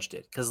acknowledged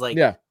it. Because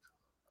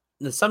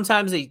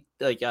sometimes they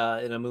like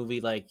in a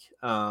movie like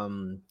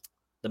The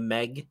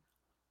Meg,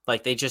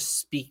 like they just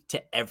speak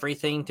to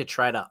everything to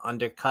try to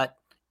undercut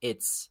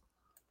its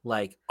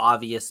like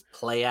obvious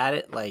play at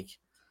it. Like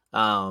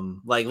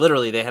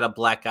literally they had a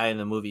black guy in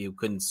the movie who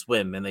couldn't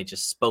swim and they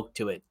just spoke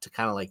to it to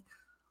kind of like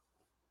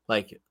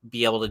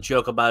be able to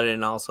joke about it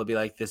and also be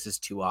like, this is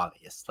too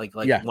obvious. Like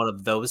one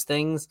of those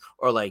things,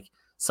 or like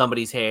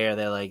somebody's hair,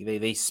 they're like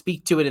they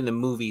speak to it in the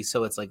movie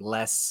so it's like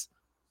less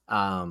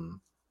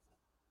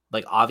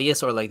like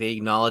obvious, or like they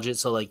acknowledge it.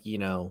 So like,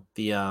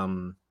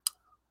 the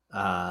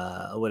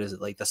what is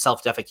it, like the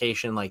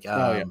self-defecation like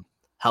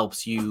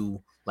helps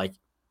you like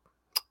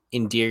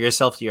endear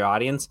yourself to your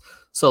audience.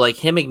 So like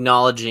him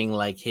acknowledging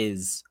like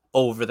his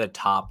over the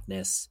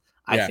topness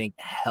I think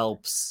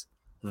helps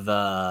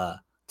to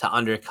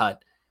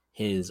undercut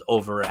his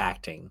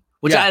overacting,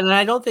 which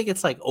I don't think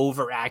it's like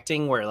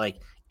overacting where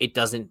like it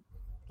doesn't,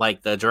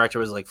 like the director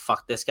was like,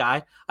 fuck this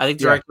guy. I think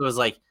the director was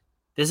like,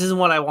 this isn't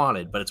what I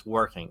wanted, but it's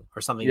working,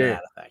 or something to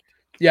that effect.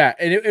 Yeah,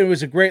 and it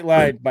was a great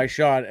line by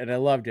Shawn, and I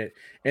loved it.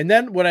 And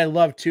then what I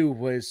loved too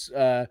was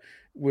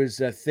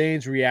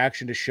Thane's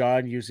reaction to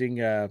Shawn using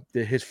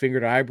his finger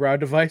to eyebrow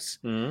device.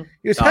 He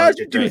goes, how'd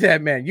you do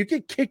that, man? You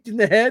get kicked in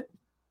the head?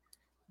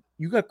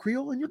 You got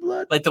Creole in your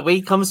blood? Like the way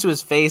he comes to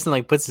his face and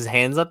like puts his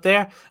hands up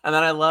there. And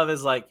then I love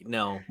is like,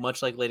 no,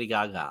 much like Lady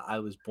Gaga, I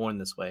was born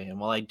this way. And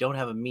while I don't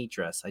have a meat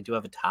dress, I do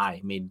have a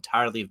tie made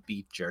entirely of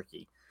beef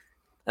jerky.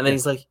 And then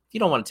he's like, you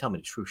don't want to tell me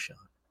the truth, Shawn.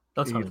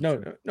 Don't tell me the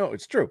truth. No,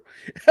 it's true.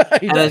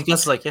 And then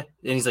Gus is like, yeah.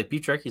 And he's like,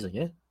 beef jerky? He's like,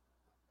 yeah.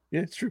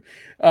 Yeah, it's true.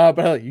 But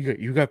like,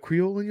 you got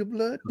Creole in your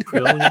blood?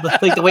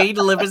 Like the way he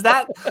delivers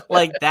that,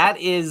 like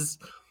that's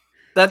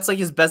like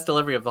his best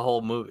delivery of the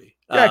whole movie.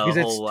 Yeah, because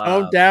it's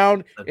toned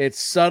down, it's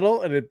subtle,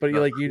 but you're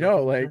like, you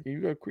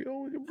got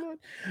Creole in your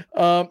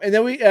blood. And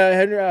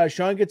then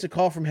Shawn gets a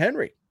call from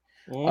Henry,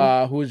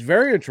 who is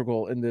very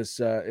integral in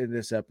this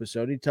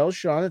episode. He tells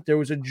Shawn that there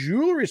was a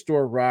jewelry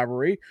store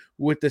robbery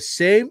with the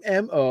same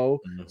MO,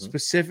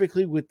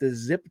 specifically with the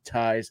zip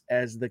ties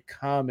as the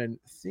common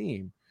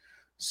theme.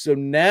 So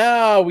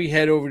now we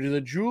head over to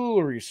the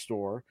jewelry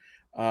store,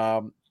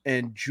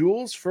 and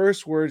Jules'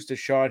 first words to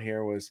Shawn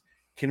here was,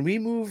 can we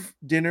move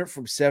dinner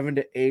from 7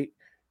 to 8?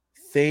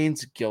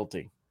 Thane's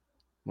guilty,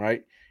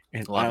 right?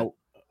 And now,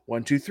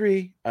 1, 2,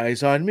 3,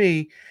 eyes on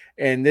me.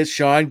 And this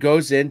Shawn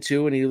goes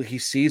into, and he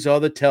sees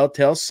all the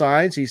telltale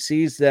signs. He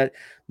sees that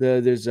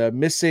there's a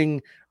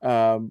missing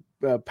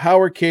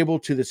power cable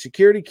to the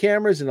security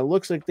cameras, and it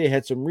looks like they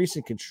had some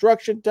recent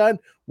construction done.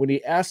 When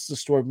he asks the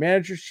store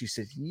manager, she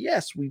says,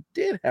 yes, we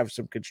did have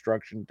some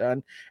construction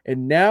done.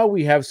 And now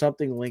we have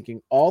something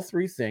linking all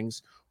 3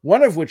 things,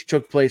 one of which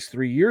took place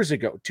 3 years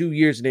ago, 2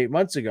 years and 8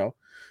 months ago.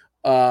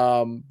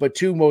 But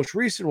 2 most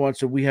recent ones.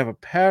 So we have a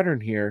pattern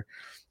here.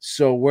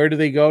 So where do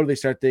they go? They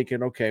start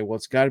thinking, okay, well,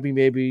 it's got to be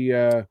maybe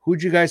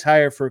who'd you guys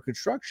hire for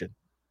construction,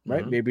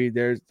 right? Maybe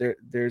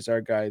there's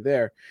our guy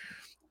there.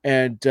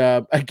 And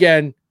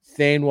again,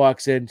 Thane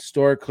walks in,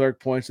 store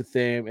clerk points to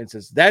Thane and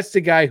says, that's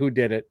the guy who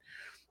did it.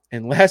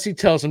 And Lassie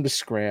tells him to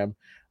scram.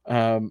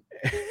 And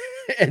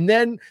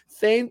then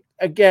Thane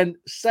again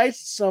cites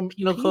some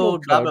penal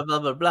code, blah, blah, blah,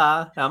 blah,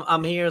 blah.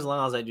 I'm here as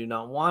long as I do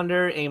not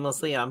wander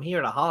aimlessly. I'm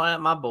here to holler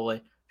at my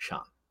boy,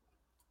 Shawn.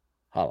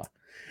 Holla.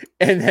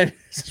 And then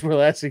this is where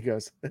Lassie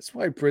goes, that's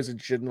why prison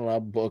shouldn't allow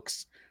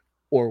books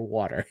or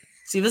water.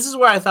 See, this is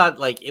where I thought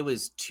like it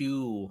was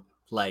too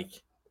like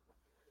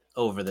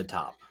over the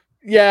top.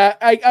 Yeah,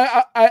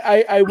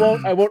 I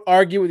won't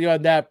argue with you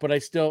on that, but I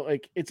still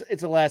like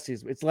it's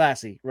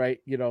Lassie, right?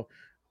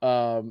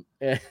 I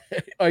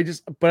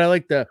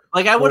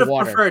like I would have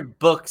preferred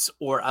books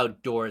or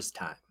outdoors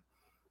time.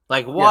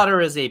 Like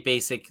water is a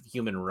basic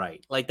human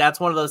right. Like that's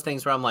one of those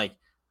things where I'm like,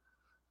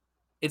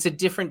 it's a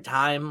different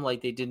time.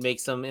 Like they did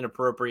make some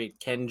inappropriate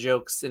Ken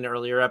jokes in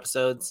earlier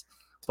episodes,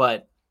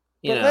 but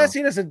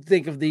Lassie doesn't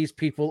think of these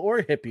people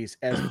or hippies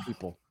as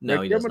people. No,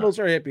 criminals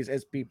are hippies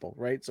as people,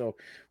 right? So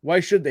why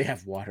should they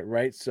have water,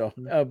 right? So,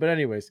 but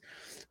anyways,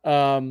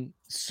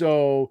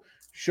 so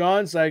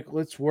Shawn's like,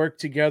 let's work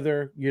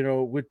together,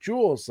 with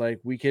Jules. Like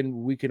we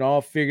can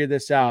all figure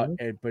this out.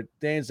 But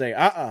Thane's like,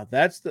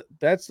 that's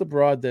the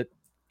broad that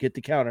get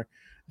the counter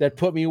that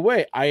put me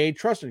away. I ain't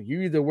trusting her.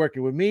 You're either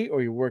working with me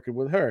or you're working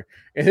with her.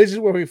 And this is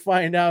where we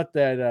find out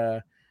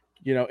that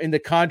in the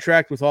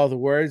contract with all the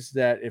words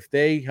that if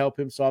they help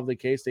him solve the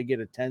case, they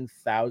get a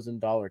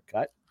 $10,000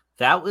 cut.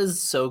 That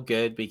was so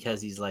good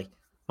because he's like,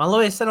 my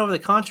lawyer sent over the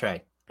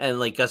contract. And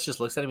like Gus just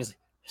looks at him. He's like,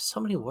 there's so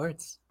many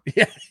words.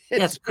 Yeah.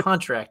 It's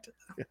contract.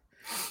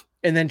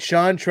 And then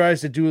Shawn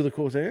tries to do the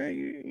cool thing.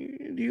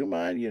 Hey, do you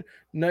mind?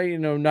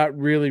 Not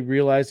really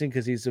realizing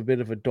because he's a bit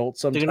of adult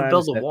sometimes. They're going to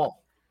build a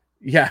wall.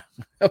 Yeah.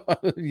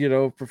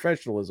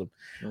 Professionalism.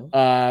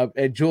 Mm-hmm.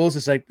 And Jules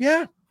is like,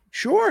 yeah,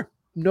 sure.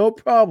 No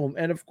problem.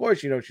 And of course,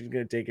 she's going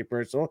to take it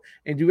personal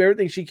and do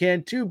everything she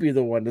can to be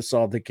the one to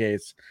solve the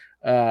case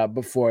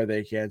before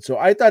they can. So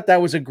I thought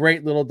that was a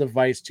great little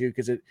device too,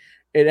 because it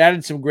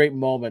added some great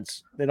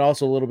moments and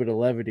also a little bit of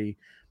levity,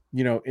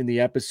 in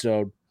the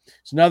episode.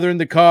 So now they're in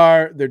the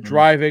car, they're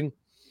driving.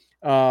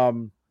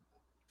 And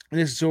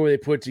this is where they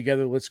put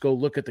together, let's go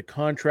look at the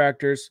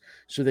contractors.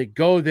 So they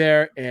go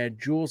there and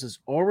Jules is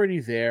already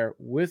there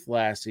with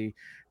Lassie.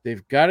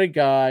 They've got a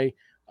guy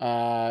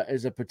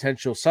as a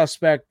potential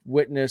suspect,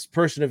 witness,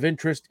 person of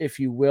interest, if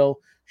you will.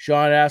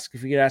 Shawn asked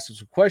if he could ask him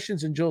some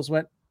questions, and Jules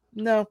went,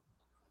 no,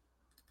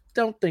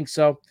 don't think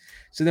so.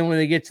 So then when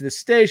they get to the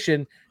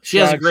station, she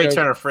has a great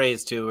turn of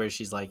phrase too, where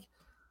she's like,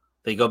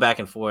 they go back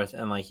and forth,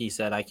 and like he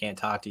said, I can't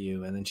talk to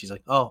you. And then she's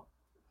like, oh,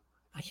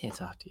 I can't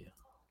talk to you.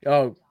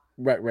 Oh,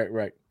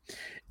 right.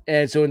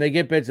 And so when they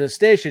get back to the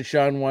station,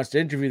 Shawn wants to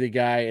interview the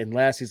guy, and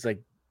Lassie's like,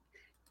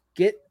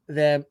 get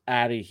them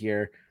out of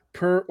here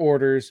per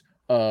orders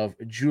of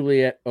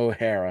Juliet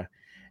O'Hara.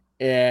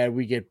 And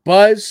we get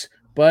Buzz.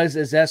 Buzz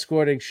is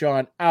escorting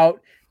Shawn out,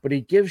 but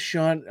he gives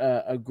Shawn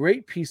a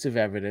great piece of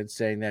evidence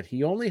saying that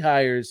only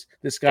hires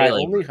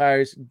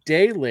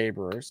day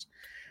laborers.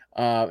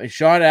 And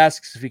Shawn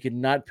asks if he could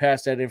not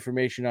pass that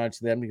information on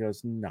to them. He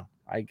goes, no,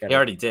 I got it. He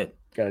already did.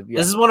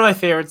 This is one of my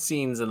favorite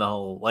scenes in the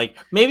whole,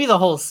 maybe the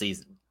whole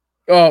season.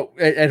 Oh,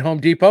 at Home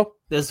Depot?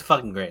 This is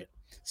fucking great.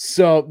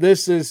 So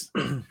this is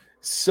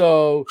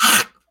Shawn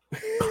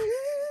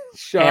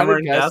Hammer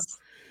and Gus.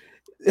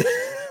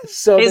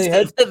 So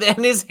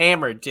and his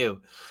hammer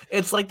too.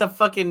 It's like the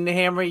fucking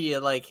hammer you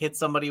hit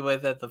somebody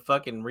with at the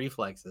fucking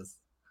reflexes.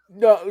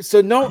 No,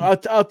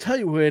 I'll tell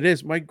you what it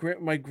is. My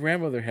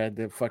grandmother had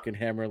the fucking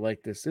hammer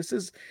like this. This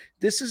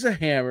is a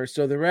hammer.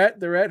 So they're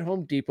at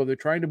Home Depot. They're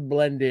trying to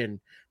blend in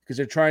because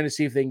they're trying to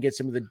see if they can get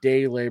some of the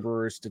day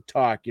laborers to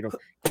talk. Get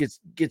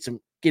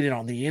it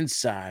on the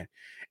inside.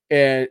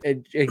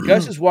 And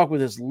Gus is walking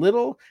with this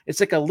little. It's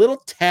like a little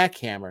tack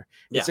hammer.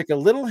 It's like a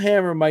little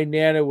hammer my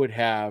nana would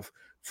have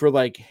for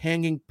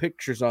hanging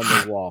pictures on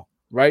the wall.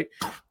 Right.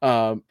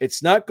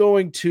 It's not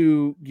going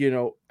to,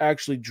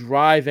 actually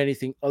drive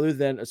anything other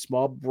than a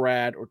small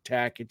brad or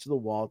tack into the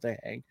wall to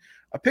hang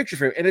a picture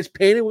frame. And it's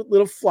painted with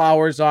little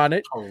flowers on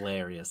it.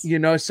 Hilarious.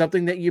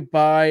 Something that you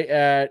buy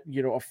at,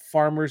 a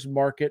farmer's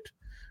market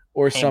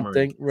or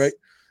something. Right.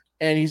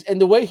 And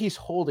the way he's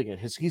holding it,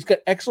 he's got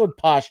excellent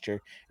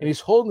posture and he's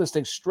holding this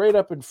thing straight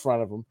up in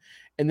front of him.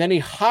 And then he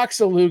hocks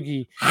a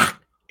loogie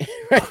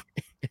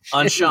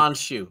on Shawn's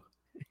shoe.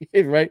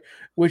 Right.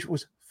 Which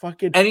was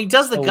fucking, and he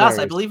does the hilarious.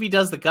 Gus. I believe he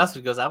does the Gus.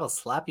 He goes, I will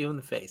slap you in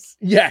the face.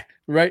 Yeah,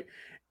 right.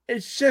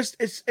 It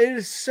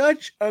is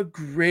such a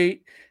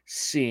great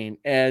scene,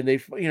 and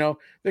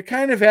they're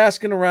kind of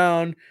asking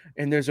around,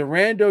 and there's a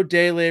rando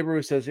day laborer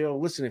who says,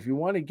 listen, if you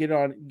want to get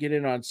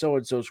in on so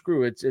and so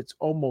screw, it's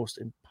almost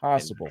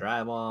impossible.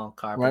 Drywall,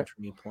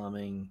 carpentry,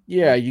 plumbing.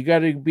 Yeah, you got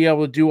to be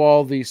able to do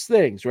all these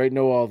things, right?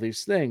 Know all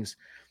these things,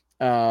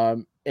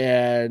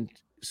 and.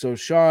 So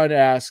Shawn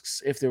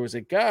asks if there was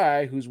a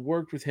guy who's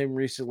worked with him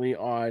recently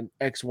on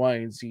X, Y,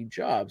 and Z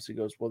jobs. He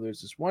goes, well,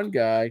 there's this one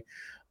guy.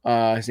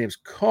 His name's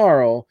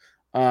Carl,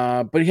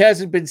 but he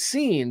hasn't been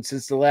seen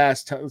since the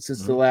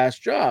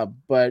last job.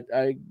 But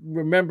I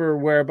remember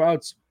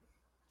whereabouts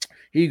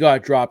he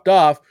got dropped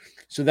off.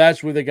 So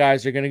that's where the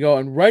guys are going to go.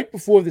 And right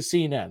before the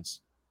scene ends,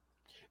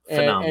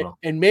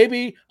 and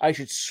maybe I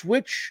should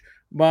switch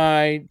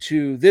mine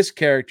to this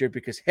character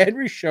because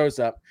Henry shows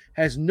up,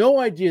 has no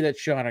idea that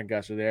Shawn and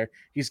Gus are there.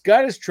 He's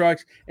got his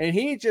trucks and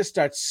he just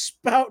starts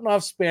spouting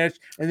off Spanish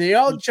and they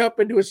all jump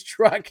into his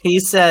truck. He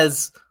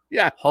says,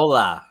 yeah,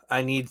 hola,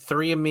 I need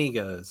 3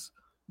 amigos,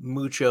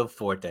 mucho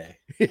forte.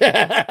 You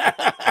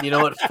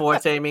know what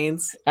forte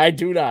means? I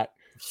do not.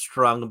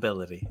 Strong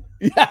ability.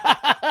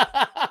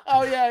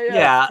 Oh, yeah.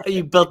 Yeah,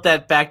 you built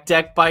that back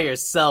deck by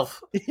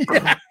yourself.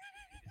 Yeah.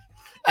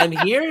 And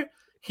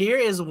here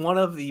is one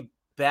of the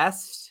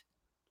best,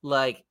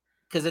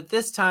 because at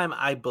this time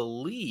I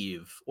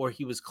believe, or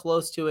he was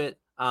close to it,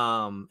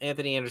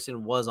 Anthony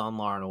Anderson was on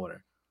Law and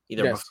Order,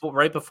 either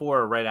right before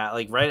or right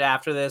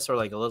after this, or a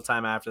little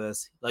time after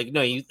this.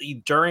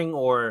 During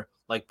or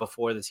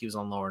before this, he was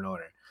on Law and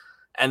Order.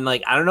 And I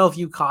don't know if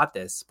you caught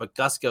this, but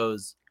Gus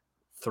goes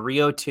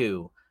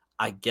 302.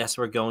 I guess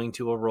we're going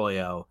to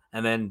Arroyo,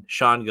 and then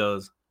Shawn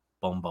goes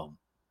boom boom.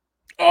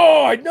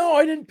 Oh, I know.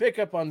 I didn't pick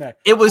up on that.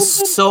 It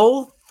was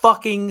so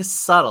fucking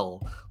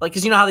subtle. Like,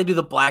 because you know how they do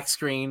the black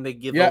screen, they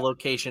give the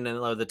location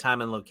and the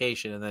time and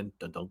location, and then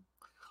dun, dun.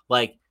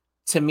 Like,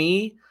 to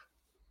me,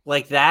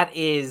 like that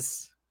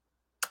is,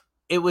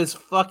 it was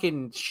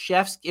fucking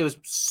chef's. It was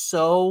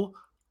so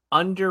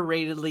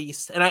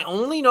underratedly, and I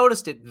only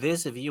noticed it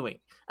this viewing.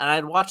 And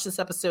I'd watched this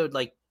episode,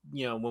 like,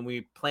 you know, when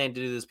we planned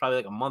to do this probably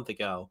like a month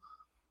ago.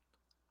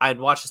 I'd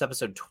watched this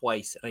episode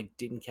twice and I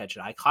didn't catch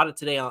it. I caught it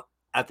today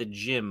at the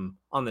gym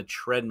on the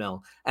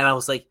treadmill, and I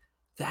was like,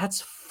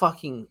 that's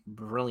fucking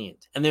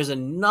brilliant. And there's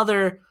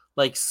another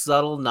like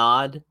subtle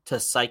nod to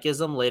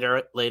psychism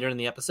later in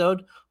the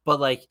episode, but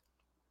like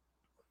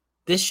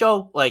this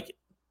show, like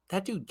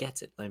that dude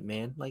gets it, like,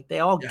 man, like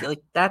they all get,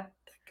 like that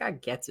guy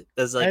gets it.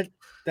 There's like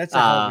that's a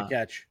hell of a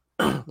catch.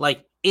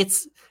 Like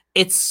it's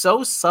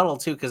so subtle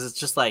too, because it's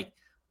just like,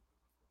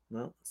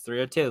 well, it's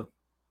 3:02. I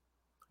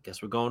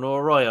guess we're going to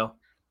Arroyo.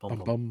 Boom,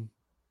 boom. Bum.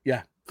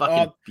 Yeah.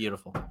 Fucking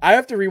beautiful. I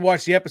have to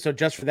rewatch the episode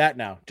just for that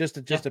now, just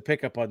to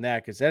pick up on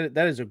that, because that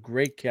is a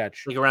great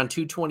catch. Like around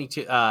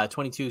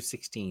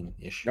 22:16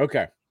 ish.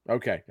 Okay,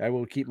 I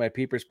will keep my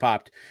peepers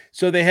popped.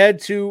 So they head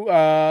to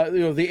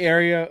the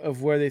area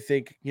of where they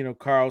think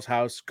Carl's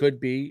house could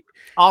be.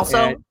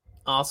 Also,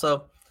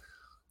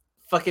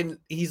 fucking,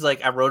 he's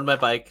like, I rode my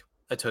bike,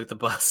 I took the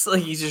bus.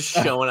 Like he's just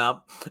showing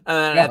up,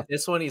 and then at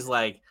this one he's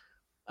like,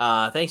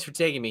 thanks for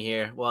taking me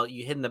here. Well,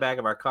 you hid in the back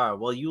of our car.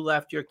 Well, you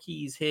left your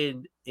keys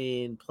hid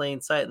in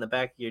plain sight in the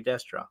back of your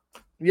desk drawer.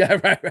 Yeah,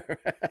 right.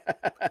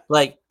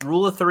 Like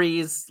rule of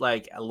threes.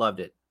 Like I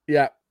loved it.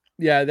 Yeah.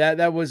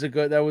 That was a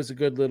good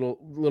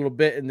little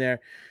bit in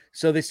there.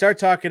 So they start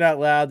talking out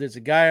loud. There's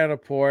a guy on a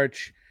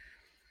porch.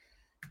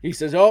 He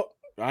says, "Oh,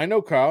 I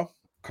know Carl.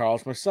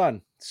 Carl's my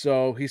son."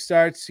 So he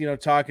starts,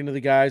 talking to the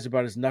guys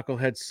about his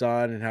knucklehead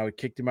son and how he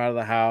kicked him out of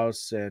the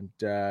house. And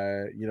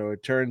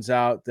it turns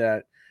out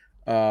that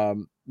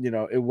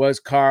it was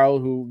Carl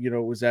who,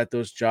 was at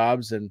those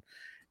jobs. And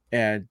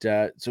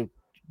so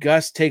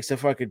Gus takes a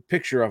fucking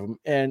picture of him,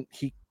 and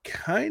he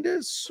kind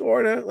of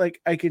sort of like,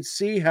 I could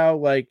see how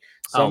like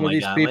some of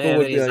these people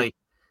would be like,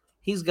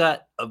 he's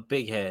got a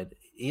big head.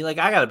 He like,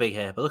 I got a big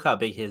head, but look how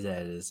big his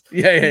head is.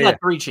 Yeah, he got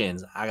 3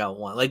 chins. I got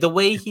 1. Like the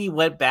way he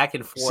went back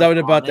and forth.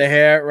 Something about the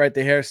hair, right?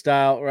 The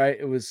hairstyle, right?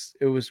 It was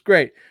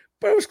great,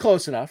 but it was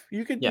close enough.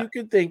 You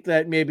could think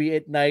that maybe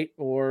at night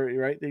or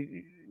right,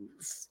 they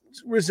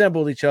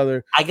resembled each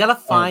other. I gotta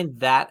find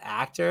that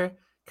actor,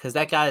 because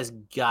that guy's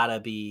gotta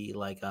be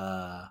like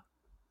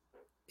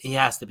he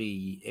has to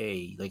be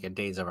a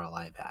Days of Our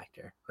Life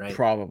actor, right?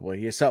 Probably,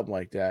 yeah, something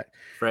like that.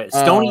 Right,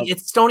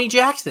 it's Stoney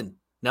Jackson.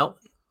 Nope,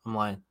 I'm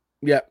lying.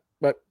 Yeah,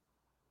 but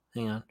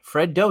hang on,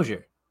 Fred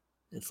Dozier.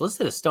 It's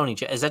listed as Stoney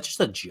Jackson. Is that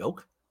just a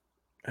joke?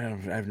 I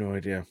have no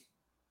idea.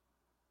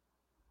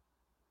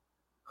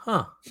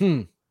 Huh?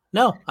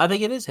 No, I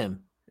think it is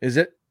him. Is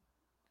it?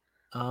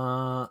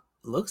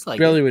 Looks like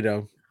Billy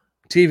Widow.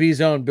 TV's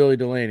own Billy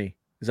Delaney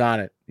is on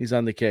it. He's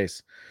on the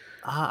case.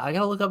 I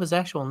gotta look up his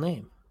actual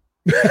name.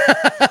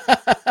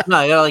 No,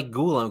 I gotta like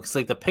Google him, because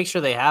like the picture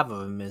they have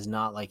of him is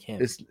not like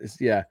him. It's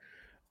yeah.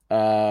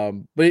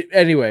 But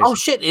anyways. Oh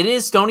shit! It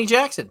is Stoney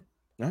Jackson.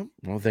 Oh,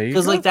 well, there you go.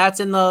 Because like that's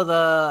in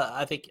the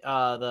I think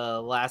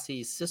the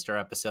Lassie's sister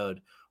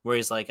episode where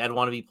he's like, I'd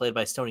want to be played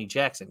by Stoney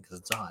Jackson because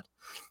it's odd.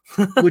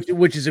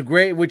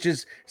 which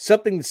is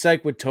something the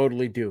Psych would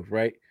totally do,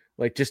 right?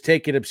 Like just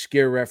take an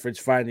obscure reference,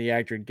 find the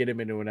actor, and get him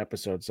into an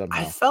episode somehow.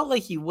 I felt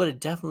like he would have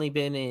definitely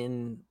been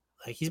in,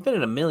 like he's been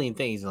in a million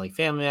things, like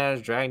Family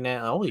Matters,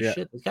 Dragnet. Holy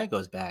shit, this guy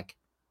goes back.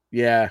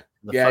 Yeah,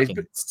 the fucking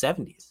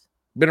 70s.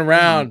 Been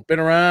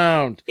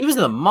around. He was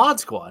in the Mod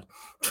Squad.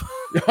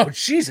 Oh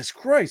Jesus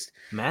Christ!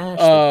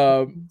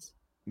 MASH.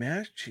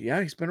 MASH.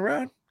 Yeah, he's been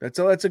around. That's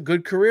a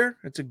good career.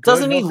 That's a good.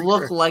 Doesn't he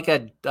look career. Like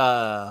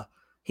a?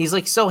 He's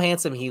like so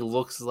handsome. He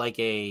looks like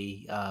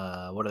a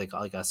what do they call,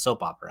 like a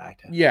soap opera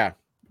actor? Yeah,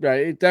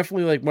 right. It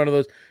definitely like one of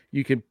those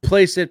you can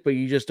place it, but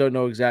you just don't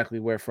know exactly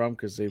where from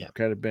because they've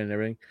kind of been and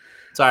everything.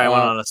 Sorry, I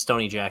went on a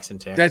Stoney Jackson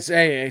tear.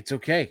 It's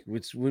okay.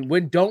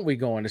 When don't we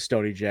go on a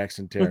Stoney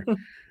Jackson tear?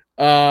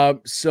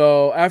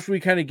 So after we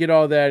kind of get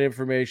all that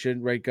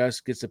information, right,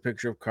 Gus gets a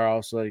picture of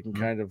Carl so that he can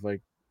kind of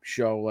like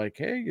show like,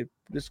 hey,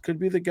 this could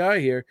be the guy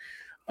here.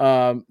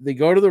 They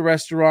go to the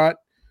restaurant.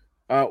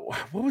 They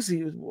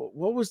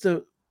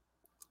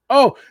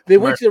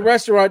went to the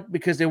restaurant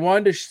because they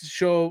wanted to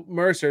show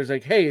Mercer. It's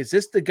like, hey, is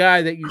this the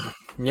guy that you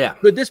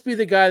could this be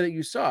the guy that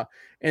you saw?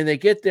 And they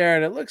get there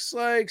and it looks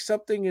like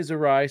something is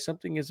awry,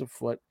 something is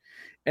afoot.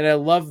 And I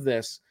love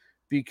this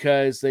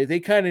because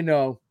they kind of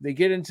know. They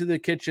get into the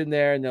kitchen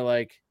there and they're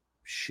like,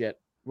 shit,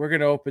 we're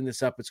gonna open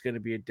this up. It's gonna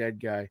be a dead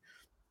guy.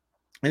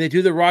 And they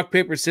do the rock,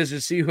 paper,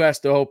 scissors, see who has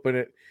to open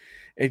it.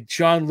 And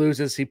Shawn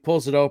loses. He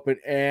pulls it open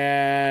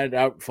and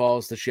out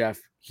falls the chef.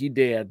 He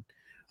did.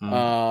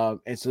 And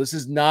so this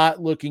is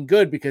not looking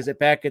good because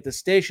back at the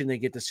station, they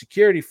get the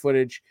security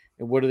footage.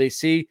 And what do they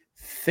see?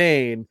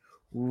 Thane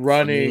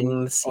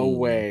running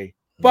away.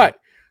 But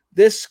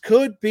this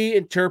could be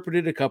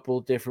interpreted a couple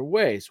of different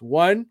ways.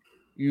 One,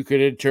 you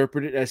could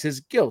interpret it as his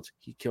guilt.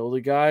 He killed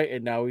a guy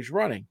and now he's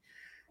running.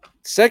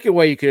 Second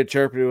way you could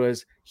interpret it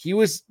was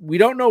we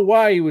don't know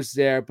why he was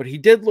there, but he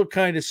did look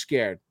kind of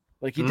scared.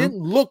 Like he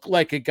didn't look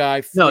like a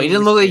guy. No, he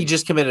didn't look like he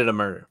just committed a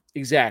murder.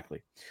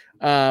 Exactly.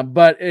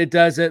 But it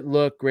doesn't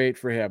look great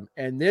for him.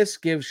 And this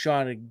gives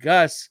Shawn and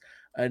Gus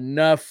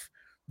enough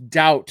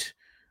doubt,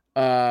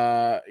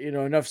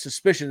 enough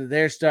suspicion that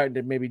they're starting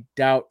to maybe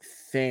doubt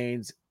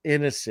Thane's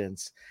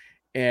innocence.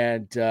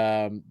 And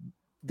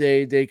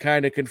they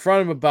kind of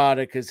confront him about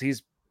it because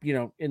he's,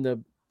 in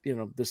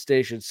the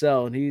station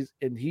cell and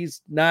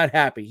he's not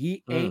happy.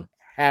 He ain't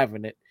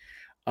having it.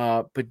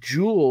 But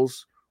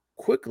Jules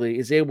quickly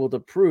is able to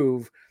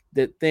prove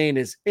that Thane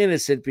is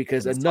innocent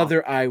because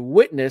another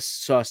eyewitness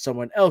saw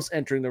someone else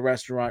entering the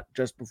restaurant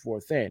just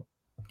before Thane.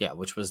 Yeah,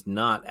 which was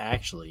not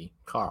actually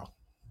Carl.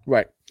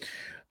 Right.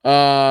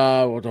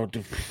 Well,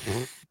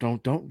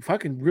 don't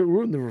fucking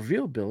ruin the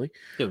reveal, Billy.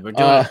 Dude, we're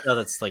doing a show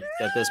that's like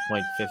at this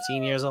point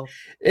 15 years old.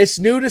 It's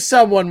new to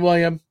someone,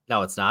 William.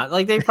 No, it's not.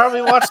 Like they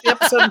probably watched the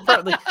episode.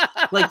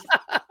 Like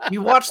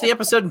you watched the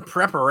episode in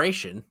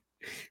preparation.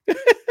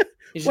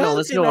 You're just gonna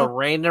listen to a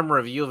random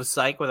review of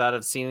Psych without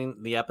have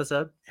seen the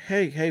episode.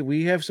 Hey,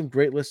 we have some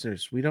great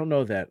listeners. We don't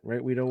know that,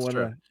 right? We don't want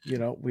to,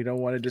 we don't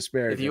want to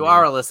disparage. If you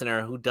are a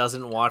listener who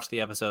doesn't watch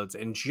the episodes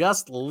and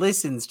just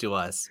listens to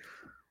us,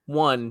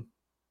 one,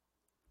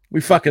 we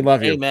fucking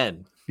love you.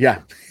 Amen.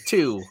 Yeah.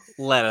 Two,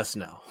 let us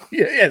know.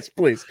 Yeah, yes,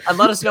 please. And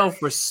let us know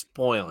if we're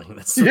spoiling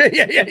this.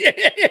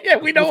 Yeah.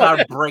 We don't want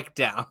to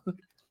breakdown.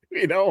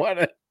 We don't want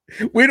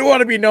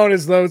to be known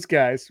as those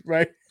guys,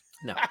 right?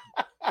 No.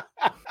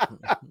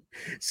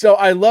 So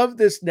I love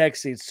this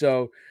next scene.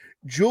 So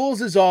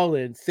Jules is all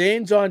in.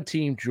 Thane's on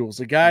Team Jules.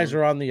 The guys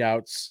are on the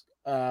outs.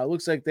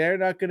 Looks like they're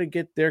not going to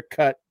get their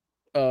cut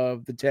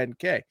of the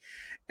 10K.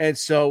 And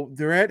so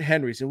they're at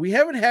Henry's. And we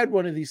haven't had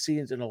one of these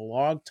scenes in a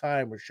long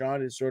time where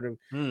Shawn is sort of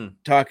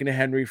talking to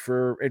Henry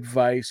for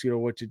advice,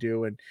 what to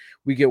do. And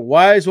we get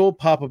wise old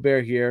Papa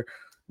Bear here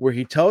where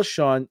he tells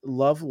Shawn,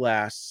 love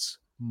lasts,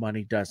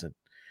 money doesn't.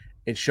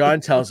 And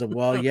Shawn tells him,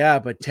 well, yeah,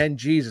 but 10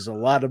 G's is a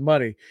lot of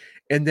money.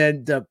 And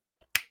then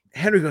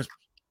Henry goes,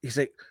 he's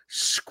like,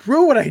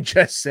 screw what I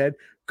just said.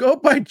 Go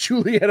buy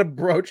Juliet a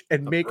brooch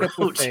and make up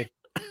with me.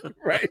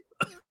 Right.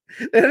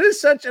 That is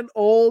such an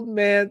old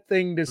man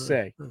thing to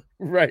say.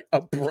 Right.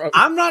 A brooch.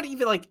 I'm not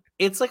even like,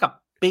 it's like a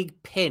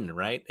big pin,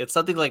 right? It's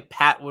something like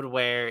Pat would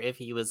wear if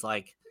he was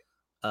like,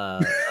 yeah,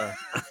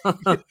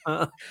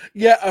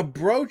 a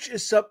brooch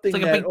is something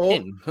it's like a big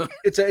pin.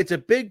 it's a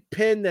big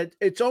pin that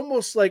it's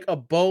almost like a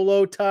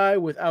bolo tie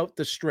without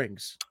the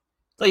strings.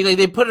 Like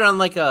they put it on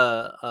like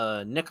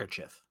a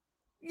neckerchief.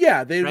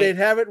 Yeah, they'd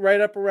have it right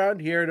up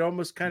around here and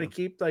almost kind of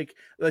keep like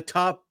the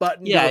top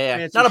button.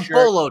 Yeah. Not a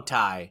bolo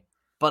tie,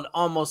 but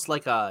almost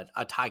like a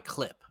tie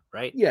clip,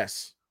 right?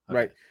 Yes,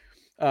 okay.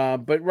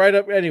 Right. But right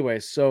up anyway.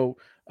 So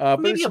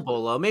maybe a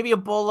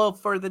bolo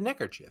for the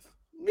neckerchief.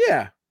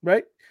 Yeah,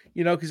 right.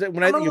 Because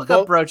when I'm gonna look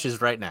up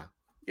brooches right now.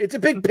 It's a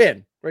big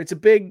pin, right? It's a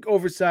big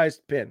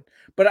oversized pin.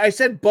 But I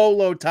said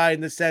bolo tie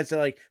in the sense that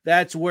like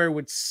that's where it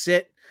would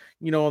sit,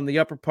 on the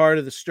upper part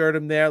of the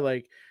sternum there.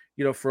 Like,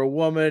 for a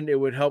woman, it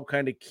would help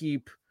kind of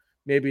keep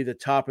maybe the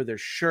top of their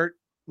shirt,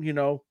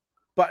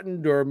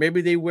 buttoned, or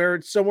maybe they wear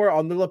it somewhere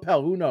on the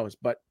lapel. Who knows?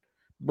 But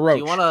brooch. Do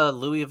you want a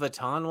Louis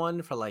Vuitton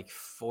one for like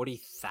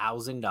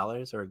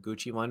 $40,000 or a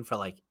Gucci one for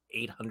like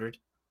 $800?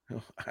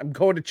 I'm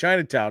going to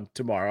Chinatown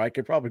tomorrow. I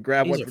could probably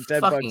grab one for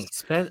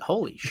 $10.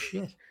 Holy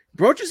shit.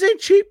 Brooches ain't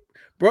cheap.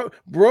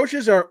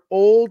 Brooches are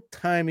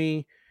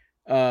old-timey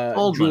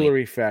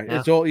jewelry fact.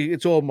 Yeah.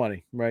 It's old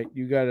money, right?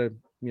 You gotta,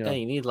 Yeah,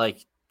 you need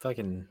like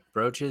fucking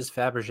brooches,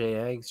 Fabergé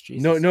eggs.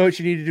 Jesus. Know what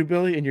you need to do,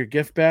 Billy? In your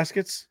gift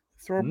baskets,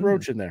 throw a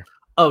brooch in there.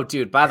 Oh,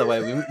 dude, by the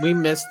way, we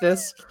missed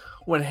this.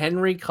 When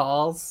Henry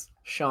calls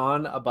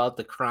Shawn about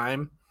the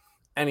crime,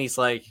 and he's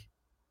like,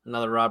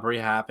 another robbery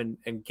happened,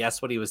 and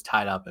guess what he was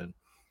tied up in?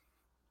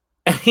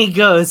 And he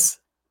goes,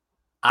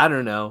 I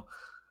don't know,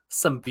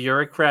 some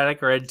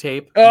bureaucratic red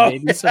tape,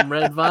 maybe some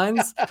red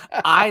vines.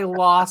 I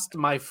lost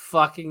my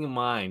fucking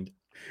mind.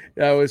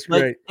 That was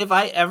great. Like, if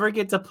I ever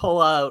get to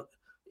pull out,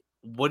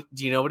 what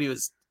do you know what he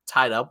was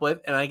tied up with?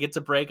 And I get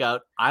to break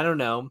out, I don't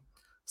know,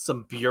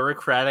 some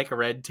bureaucratic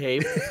red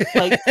tape.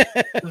 Like,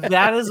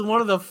 that is one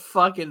of the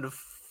fucking,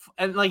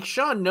 and like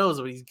Shawn knows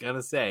what he's going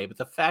to say, but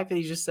the fact that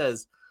he just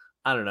says,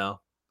 I don't know,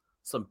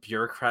 some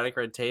bureaucratic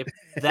red tape,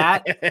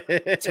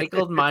 that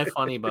tickled my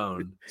funny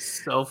bone.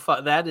 So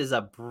that is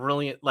a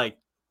brilliant, like,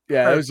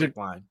 that was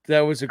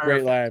a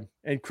great line.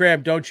 And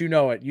Cram, don't you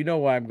know it? You know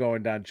why I'm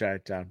going down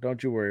Chinatown.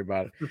 Don't you worry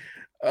about it.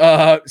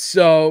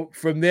 So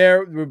from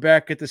there, we're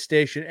back at the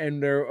station,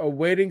 and they're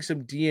awaiting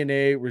some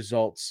DNA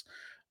results,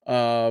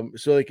 so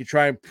they can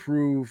try and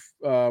prove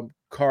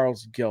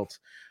Carl's guilt.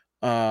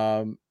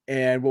 And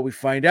what we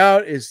find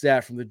out is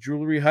that from the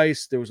jewelry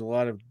heist, there was a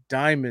lot of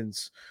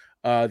diamonds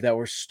that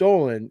were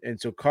stolen, and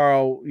so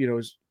Carl,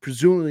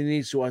 presumably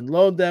needs to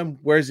unload them.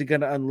 Where's he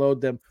going to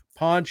unload them?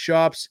 Pawn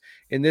shops,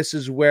 and this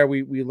is where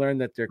we learn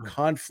that they're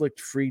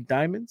conflict-free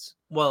diamonds.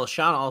 Well,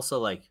 Shawn also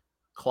like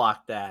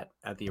clocked that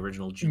at the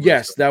original Juliet.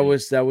 Yes, that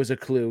was a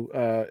clue.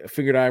 A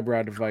figured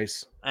eyebrow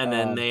device. And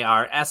then they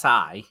are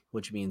SI,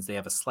 which means they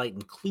have a slight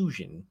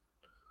inclusion,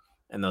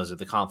 and those are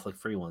the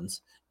conflict-free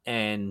ones.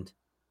 And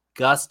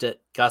Gus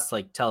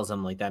like tells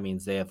him like that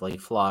means they have like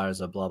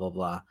flaws or blah blah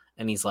blah,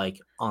 and he's like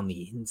on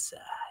the inside.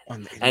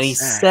 And he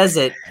says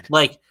it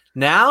like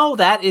now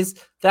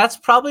that's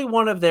probably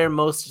one of their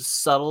most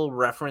subtle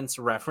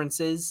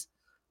references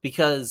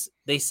because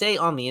they say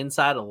on the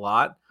inside a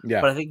lot. Yeah.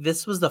 But I think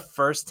this was the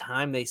first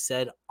time they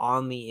said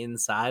on the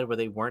inside where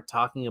they weren't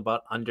talking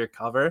about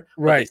undercover.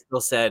 Right. They still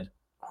said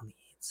on the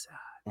inside.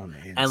 On the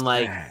inside. And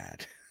like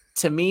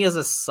to me as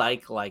a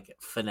psych like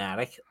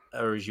fanatic,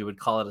 or as you would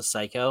call it a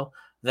psycho,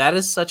 that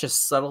is such a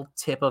subtle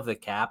tip of the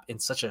cap in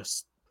such a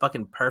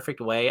fucking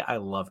perfect way. I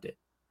loved it.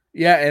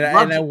 Yeah,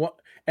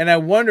 and I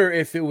wonder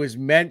if it was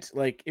meant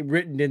like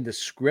written in the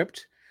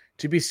script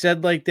to be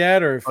said like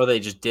that, or if they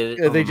just did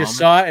it. They just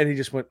saw it and he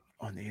just went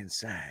on the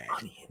inside.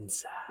 On the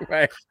inside,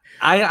 right?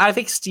 I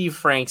think Steve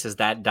Franks is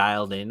that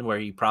dialed in where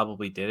he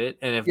probably did it,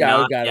 and if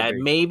not,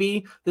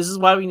 maybe this is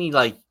why we need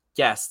like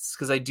guests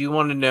because I do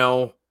want to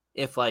know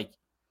if like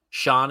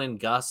Shawn and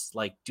Gus,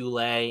 like Dule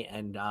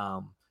and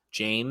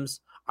James,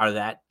 are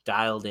that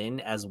dialed in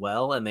as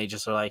well, and they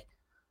just are like.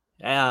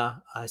 Yeah,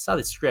 I saw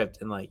the script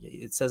and like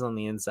it says on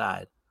the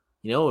inside.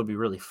 You know, it would be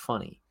really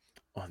funny.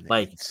 On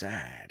the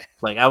inside.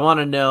 Like I want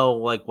to know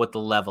like what the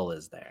level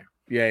is there.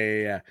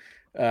 Yeah.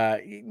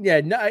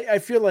 No, I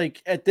feel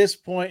like at this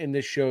point in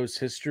this show's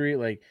history,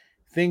 like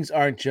things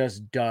aren't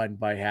just done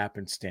by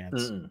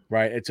happenstance,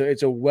 right?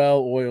 It's a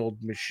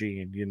well-oiled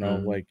machine, you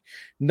know, like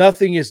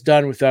nothing is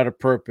done without a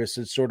purpose.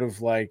 It's sort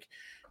of like,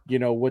 you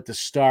know, what the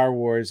Star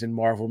Wars and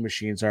Marvel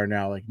machines are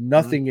now. Like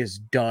nothing is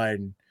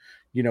done.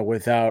 You know,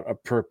 without a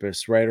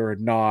purpose, right? Or a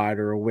nod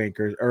or a wink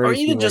or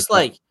even just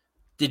like,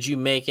 did you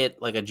make it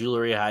like a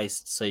jewelry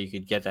heist so you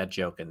could get that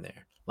joke in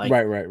there? Like,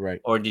 right.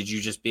 Or did you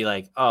just be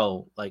like,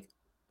 oh, like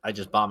I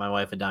just bought my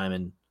wife a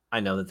diamond. I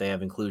know that they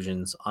have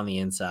inclusions on the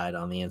inside.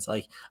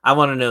 Like, I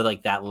want to know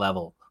like that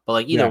level, but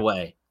like either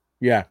way.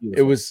 Yeah,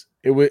 beautiful.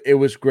 It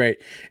was great.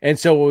 And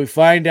so what we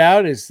find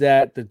out is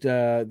that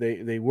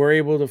they were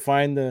able to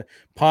find the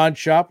pawn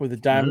shop where the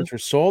diamonds were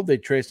sold. They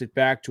traced it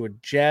back to a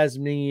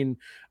Jasmine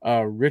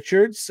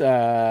Richards.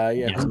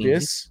 Who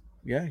dis?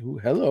 Yeah,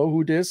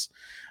 who dis?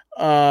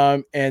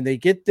 And they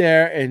get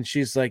there and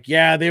she's like,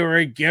 yeah, they were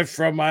a gift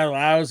from my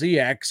lousy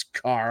ex,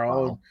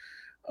 Carl.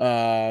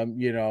 Wow.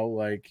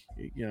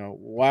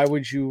 Why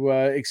would you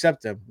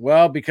accept them?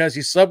 Well, because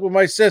he slept with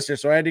my sister,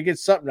 so I had to get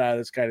something out of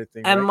this kind of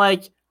thing. And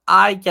like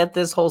I get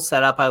this whole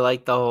setup. I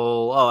like the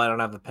whole, I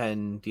don't have a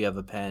pen. Do you have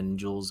a pen?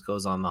 Jules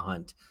goes on the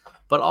hunt.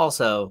 But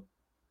also,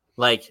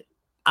 like,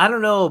 I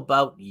don't know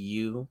about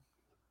you,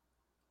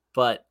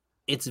 but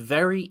it's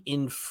very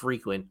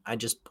infrequent. I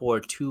just pour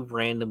 2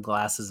 random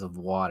glasses of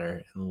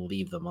water and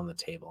leave them on the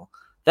table.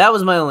 That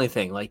was my only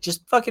thing. Like,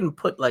 just fucking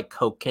put, like,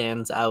 Coke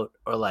cans out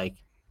or, like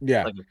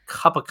a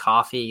cup of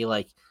coffee.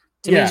 Like,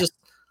 to me, just,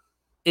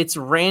 it's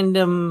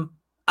random.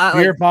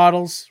 Beer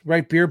bottles,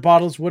 right? Beer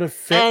bottles would have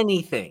fit.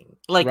 Anything.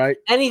 Like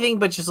anything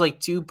but just like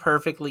 2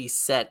 perfectly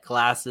set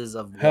glasses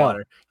of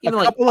water. Even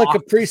a couple like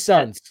Capri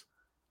Suns.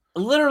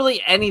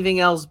 Literally anything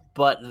else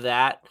but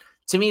that.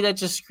 To me, that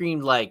just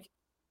screamed like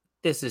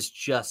this is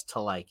just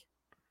to like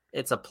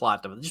it's a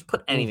plot. Just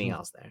put anything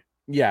else there.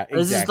 Yeah,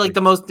 exactly. This is like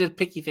the most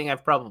nitpicky thing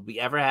I've probably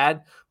ever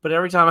had. But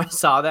every time I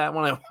saw that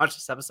when I watched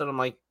this episode, I'm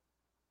like,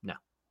 no.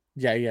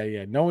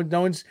 Yeah. No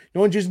one's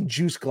using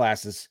juice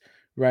glasses.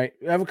 Right.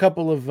 Have a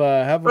couple of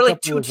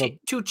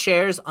two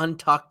chairs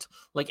untucked,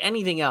 like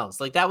anything else.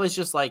 Like that was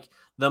just like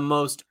the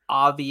most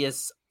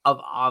obvious of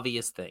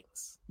obvious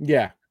things.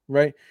 Yeah.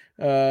 Right.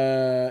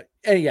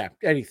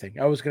 Anything.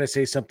 I was gonna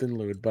say something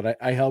lewd, but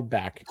I held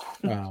back.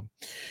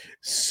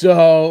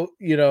 So,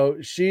 you know,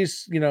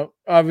 she's, you know,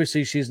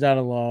 obviously she's not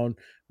alone,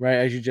 right?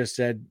 As you just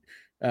said,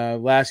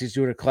 Lassie's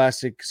doing a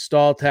classic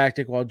stall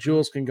tactic while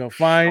Jules can go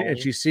find, and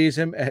she sees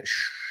him at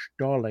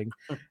stalling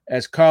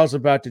as Carl's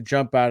about to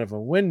jump out of a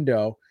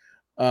window.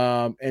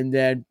 And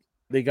then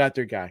they got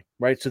their guy,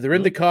 right? So they're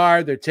in the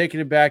car, they're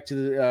taking him back to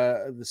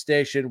the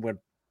station when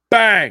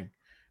bang,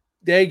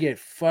 they get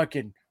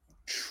fucking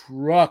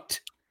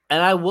trucked.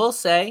 And I will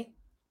say,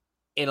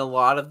 in a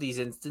lot of these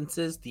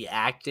instances, the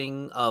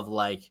acting of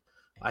like,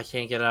 I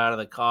can't get out of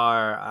the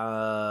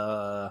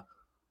car,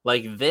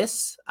 like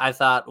this, I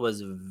thought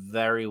was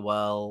very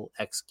well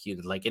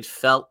executed. Like it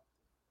felt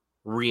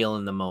real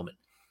in the moment.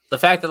 The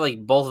fact that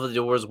like both of the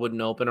doors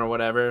wouldn't open or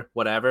whatever,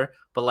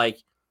 but like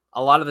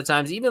a lot of the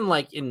times, even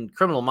like in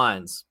Criminal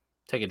Minds,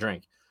 take a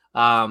drink.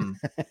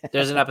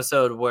 There's an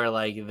episode where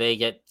like they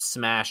get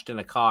smashed in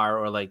a car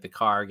or like the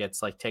car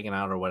gets like taken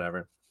out or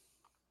whatever.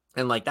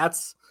 And like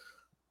that's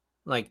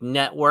like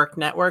network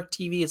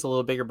TV is a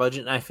little bigger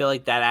budget. And I feel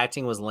like that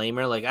acting was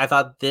lamer. Like I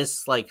thought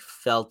this like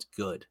felt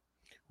good.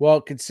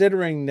 Well,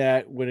 considering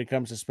that when it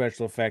comes to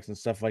special effects and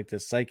stuff like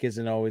this, Psych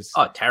isn't always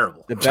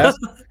terrible. The best.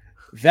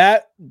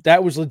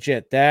 that was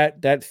legit.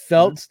 That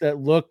felt that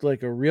looked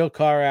like a real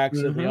car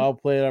accident. They all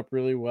played up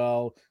really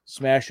well.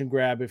 Smash and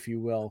grab, if you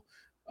will.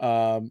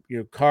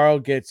 Carl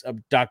gets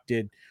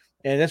abducted,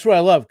 and that's what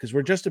I love, because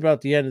we're just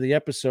about the end of the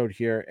episode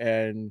here,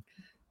 and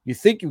you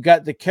think you've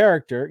got the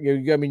character,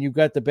 you've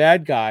got the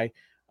bad guy,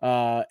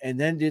 and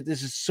then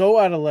this is so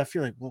out of left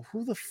field. Like, well,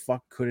 who the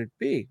fuck could it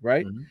be,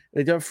 right? Mm-hmm.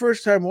 Like, the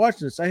first time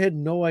watching this, I had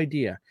no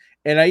idea,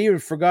 and I even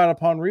forgot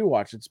upon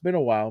rewatch. It's been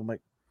a while. I'm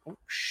like, oh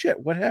shit,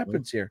 what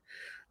happens here?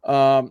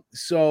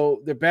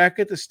 So they're back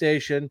at the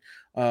station.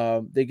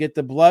 They get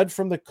the blood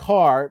from the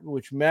car,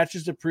 which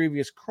matches the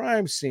previous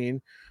crime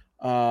scene.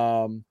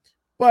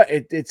 But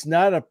it's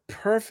not a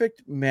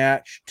perfect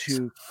match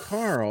to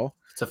Carl.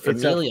 It's a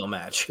familial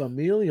match.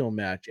 Familial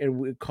match. And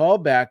we call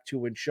back to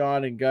when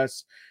Shawn and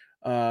Gus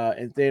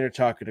and Thane are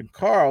talking to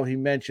Carl. He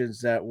mentions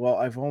that, well,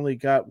 I've only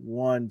got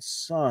one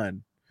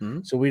son. Mm-hmm.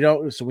 So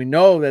we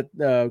know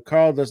that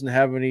Carl doesn't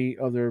have any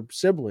other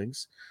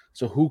siblings.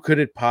 So who could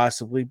it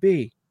possibly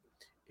be?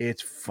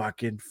 It's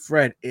fucking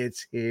Fred.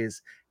 It's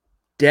his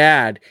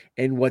dad.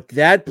 And what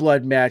that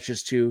blood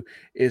matches to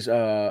is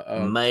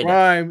a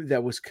crime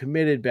that was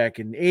committed back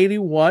in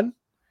 81,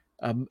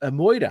 a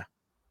murder.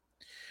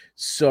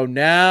 So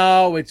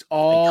now it's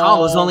all.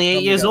 Carl was only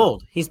 8 years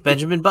old. He's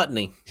Benjamin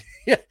Buttony.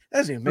 Yeah, that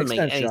doesn't even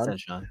make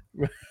sense, Sean.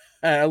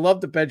 I love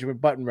the Benjamin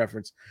Button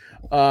reference.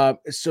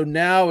 So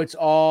now it's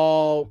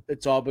all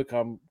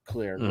become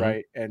clear,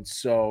 right? And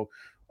so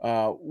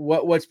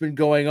what's been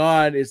going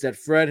on is that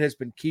Fred has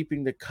been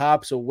keeping the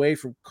cops away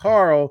from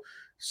Carl,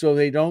 so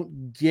they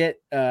don't get.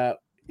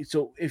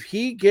 So if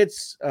he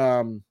gets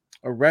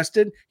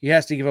arrested, he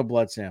has to give a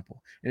blood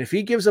sample, and if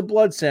he gives a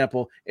blood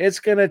sample, it's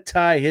gonna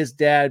tie his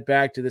dad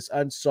back to this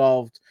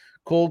unsolved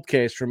cold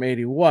case from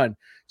 81.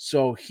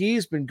 So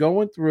he's been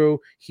going through.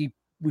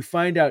 We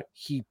find out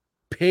he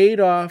paid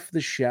off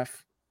the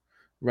chef,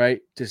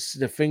 right, to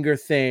finger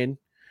Thane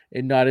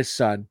and not his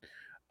son.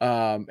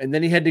 And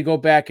then he had to go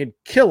back and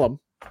kill him,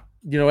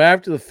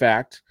 after the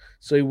fact,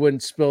 so he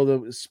wouldn't spill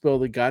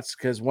the guts.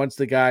 Because once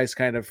the guys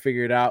kind of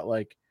figured out,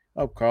 like,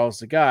 oh, Carl's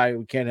the guy,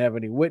 we can't have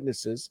any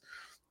witnesses,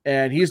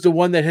 and he's the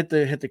one that hit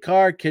the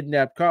car,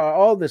 kidnapped Carl,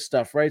 all this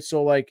stuff, right?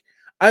 So, like,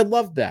 I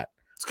love that.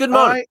 It's good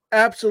motive. I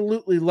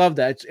absolutely love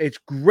that. It's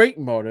great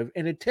motive,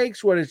 and it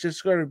takes what has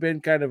just sort of been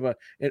kind of an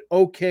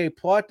okay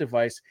plot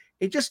device.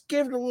 It just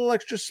gave it a little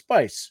extra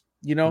spice,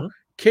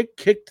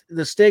 kicked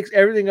the stakes,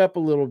 everything up a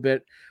little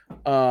bit.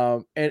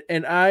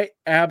 And I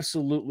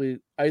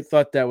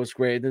thought that was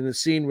great. And then the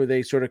scene where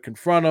they sort of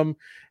confront him,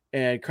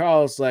 and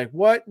Carl's like,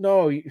 "What?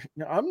 No,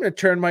 I'm going to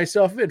turn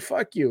myself in.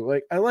 Fuck you!"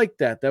 Like, I like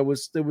that. That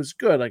was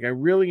good. Like, I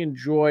really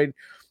enjoyed,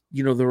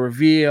 the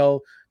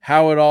reveal,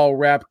 how it all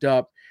wrapped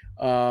up.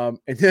 And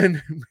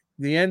then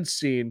the end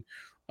scene,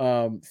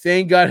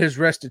 Thane got his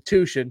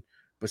restitution,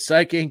 but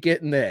Psych ain't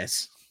getting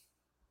this.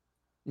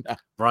 No.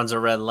 Runs a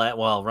red light.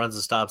 Well, runs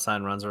a stop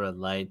sign, runs a red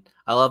light.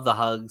 I love the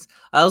hugs.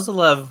 I also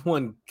love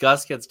when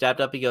Gus gets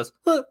dapped up. He goes,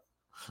 huh.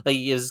 Like,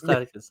 he is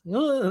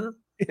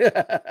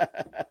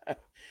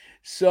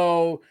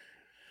So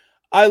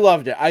I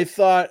loved it. I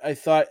thought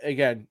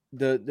again,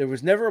 there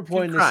was never a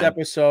point in this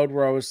episode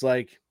where I was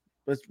like,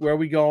 where are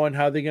we going?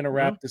 How are they going to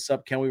wrap this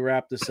up? Can we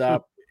wrap this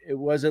up? It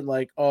wasn't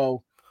like,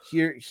 oh,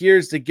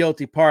 here's the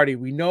guilty party.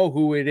 We know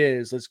who it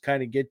is. Let's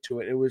kind of get to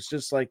it. It was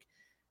just like,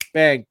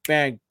 bang,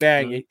 bang,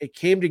 bang. Mm-hmm. It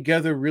came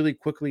together really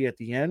quickly at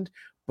the end,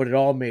 but it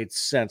all made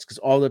sense because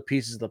all the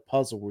pieces of the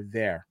puzzle were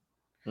there,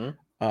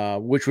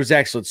 which was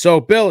excellent.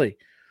 So, Billy,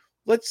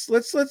 let's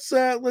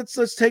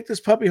take this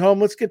puppy home.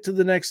 Let's get to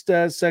the next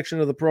section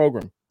of the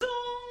program.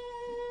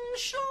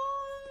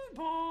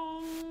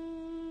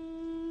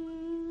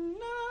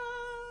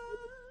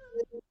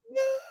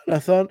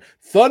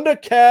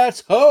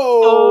 Thundercats,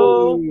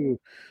 ho!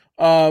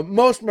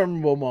 Most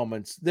memorable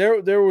moments.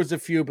 There was a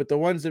few, but the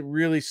ones that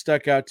really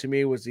stuck out to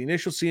me was the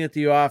initial scene at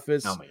the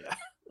office. Oh my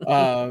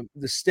God.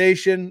 The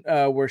station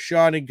where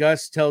Shawn and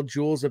Gus tell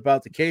Jules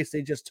about the case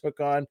they just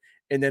took on,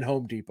 and then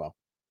Home Depot.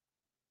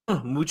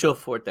 Mucho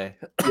forte.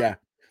 Yeah.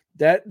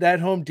 That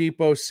Home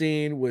Depot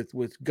scene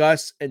with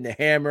Gus and the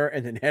hammer,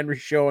 and then Henry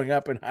showing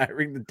up and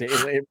hiring the day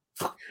labor.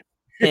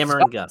 Hammer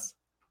and Gus.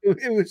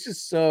 It was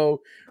just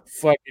so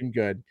fucking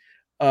good.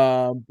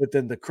 But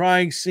then the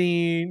crying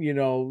scene,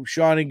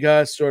 Shawn and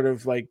Gus sort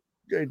of like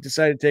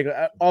decided to take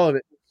all of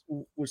it.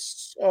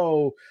 Was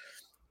so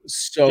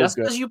just good.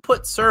 Because you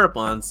put syrup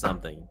on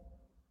something,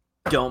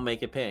 don't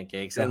make it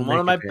pancakes. And one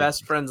of my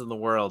best friends in the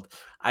world,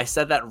 I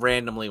said that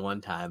randomly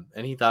one time,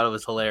 and he thought it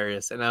was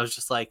hilarious. And I was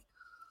just like,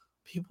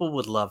 people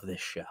would love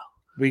this show.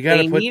 We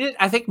gotta need it.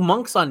 I think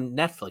Monk's on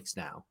Netflix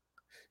now.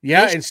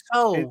 Yeah, and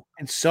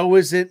so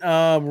is it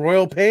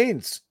Royal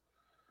Pains.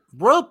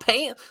 Royal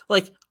Pain,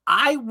 like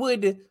I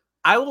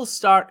will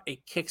start a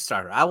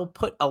Kickstarter. I will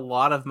put a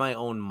lot of my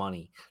own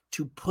money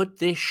to put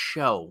this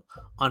show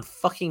on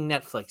fucking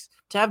Netflix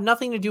to have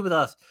nothing to do with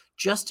us,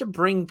 just to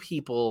bring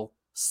people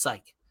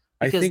Psych.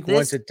 I think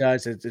once it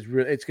does, it's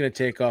going to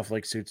take off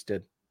like Suits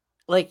did.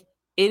 Like,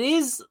 it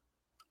is,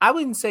 I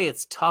wouldn't say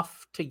it's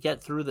tough to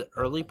get through the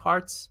early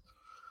parts,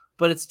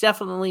 but it's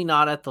definitely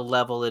not at the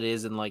level it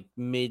is in like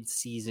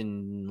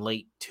mid-season,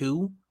 late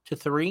 2 to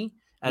 3,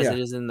 as it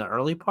is in the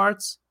early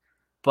parts.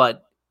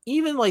 But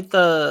even like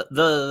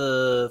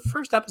the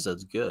first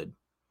episode's good.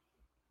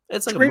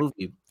 It's like a great.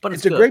 movie, but It's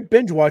it's a good. great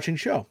binge watching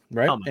show,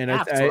 right? Oh my, And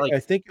absolutely. I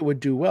think it would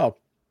do well.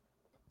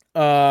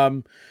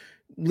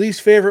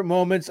 Least favorite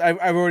moments.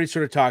 I've already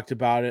sort of talked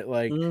about it.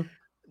 Like,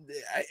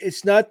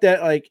 it's not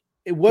that like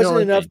it wasn't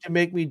like enough Thane. to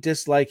make me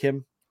dislike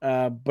him.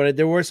 But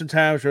there were some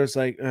times where it's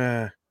like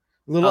a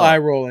little I love eye it.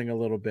 rolling a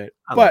little bit.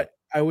 I love But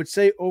I would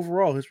say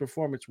overall his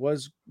performance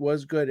was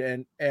good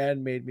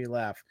and made me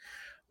laugh.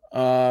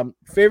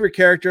 Favorite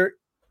character,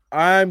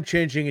 I'm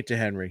changing it to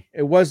Henry.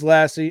 It was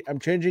Lassie. I'm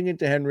changing it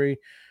to Henry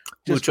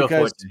just Mucho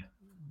Forte.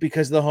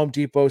 because of the Home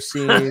Depot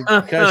scene,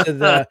 because of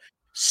the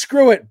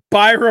screw it,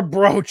 buy her a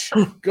brooch,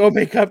 go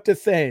make up to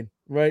Thane,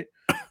 right?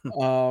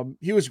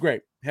 He was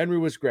great. Henry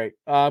was great.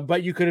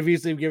 But you could have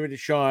easily given it to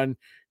Shawn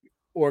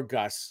or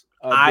Gus.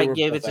 I They were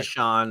gave both it to excellent.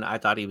 Shawn. I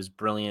thought he was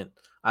brilliant.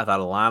 I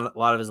thought a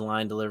lot of his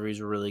line deliveries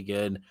were really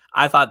good.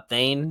 I thought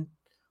Thane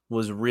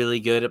was really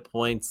good at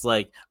points.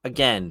 Like,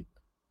 again,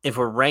 if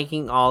we're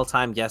ranking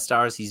all-time guest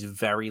stars, he's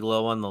very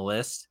low on the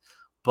list.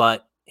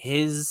 But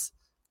his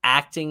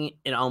acting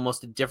in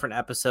almost a different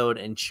episode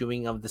and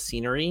chewing of the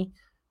scenery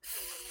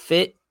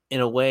fit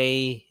in a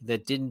way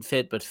that didn't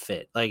fit but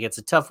fit. Like, it's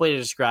a tough way to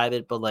describe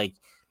it, but like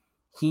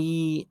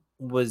he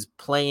was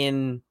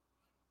playing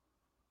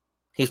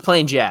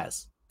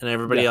jazz and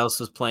everybody else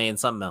was playing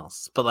something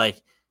else, but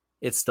like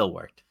it still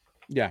worked.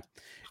 Yeah,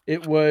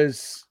 it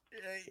was.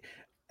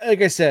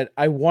 Like I said,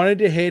 I wanted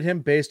to hate him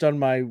based on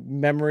my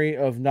memory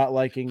of not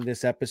liking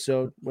this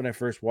episode when I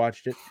first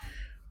watched it.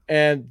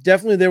 And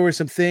definitely there were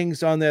some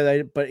things on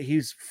there but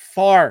he's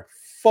far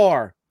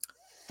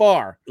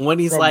When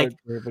he's from like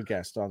a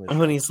guest on this when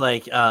show. he's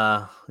like,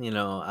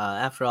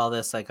 after all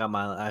this,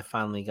 I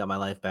finally got my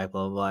life back,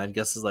 blah blah blah. And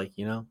Gus is like,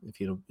 if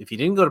you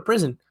didn't go to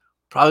prison,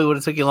 probably would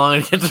have took you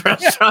longer to get the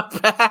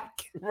restaurant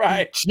back.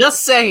 Right.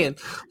 Just saying.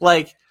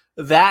 Like,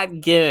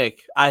 that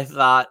gimmick, I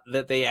thought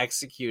that they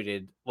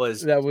executed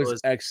was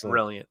excellent.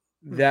 Brilliant.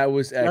 That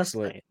was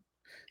excellent.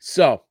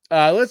 So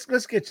let's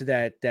get to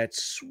that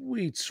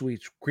sweet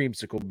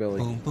creamsicle,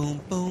 Billy. Boom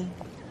boom boom.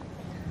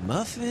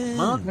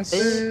 Muffins.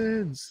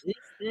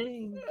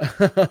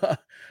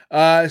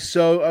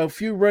 So a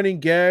few running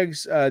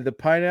gags. The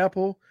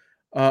pineapple.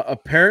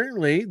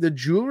 Apparently, the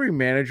jewelry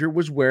manager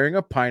was wearing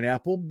a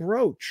pineapple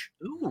brooch.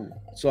 Ooh.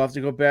 So I'll have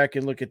to go back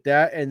and look at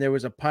that. And there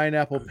was a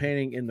pineapple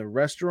painting in the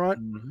restaurant.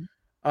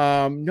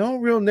 Mm-hmm. No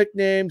real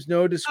nicknames,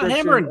 no description.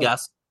 Hammer and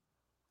Gus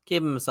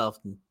gave himself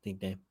a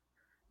nickname.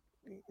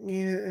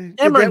 Yeah,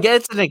 Hammer and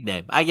Gus, it's a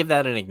nickname. I give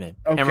that a nickname.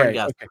 Okay, Hammer and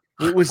Gus.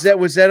 Okay. Was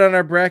that on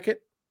our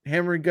bracket?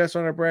 Hammer and Gus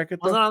on our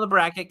bracket? Wasn't on the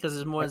bracket because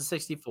it's more than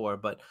 64,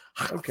 but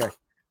okay.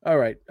 All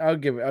right. I'll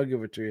give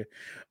it to you.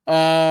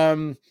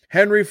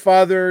 Henry,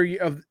 father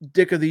of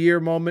Dick of the Year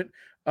moment.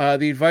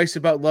 The advice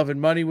about love and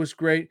money was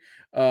great.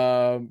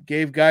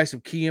 Gave guys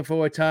some key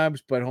info at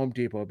times, but Home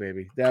Depot,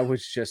 baby. That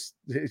was just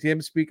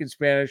him speaking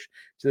Spanish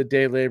to the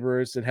day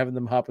laborers and having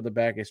them hop in the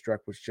back of his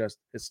truck was just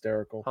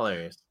hysterical.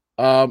 Hilarious.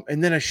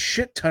 And then a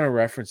shit ton of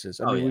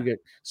references. I mean, we get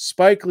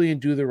Spike Lee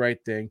and Do the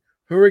Right Thing,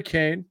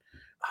 Hurricane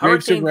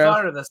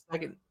Carter, the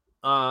second.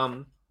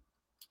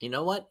 You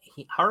know what?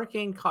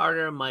 Hurricane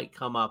Carter might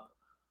come up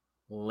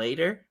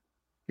later.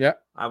 Yeah.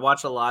 I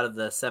watch a lot of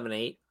the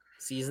 7-8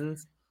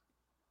 seasons.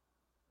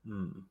 I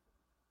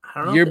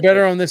don't know. You're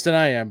better on this than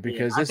I am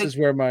because this is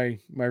where my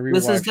rewatch.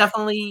 This is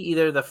definitely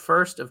either the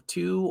first of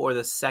two or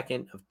the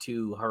second of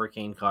two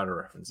Hurricane Carter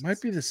references. Might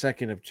be the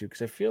second of two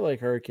because I feel like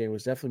Hurricane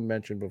was definitely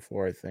mentioned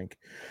before, I think.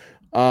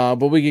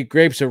 But we get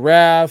Grapes of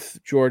Wrath,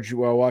 George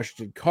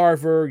Washington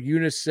Carver,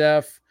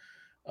 UNICEF,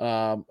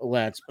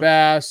 Lance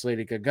Bass,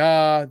 Lady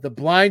Gaga, The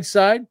Blind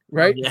Side,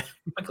 right?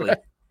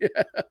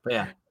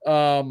 Yeah.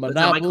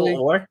 Monopoly.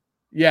 Michael Orr?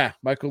 Yeah,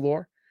 Michael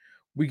Orr.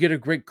 We get a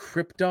great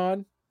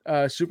Krypton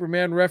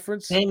Superman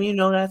reference. Damn,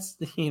 that's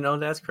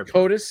Krypton.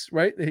 CODIS,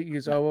 right?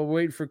 He's we're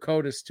waiting for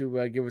CODIS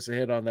to give us a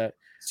hit on that.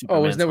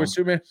 Superman's isn't that where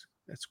Superman?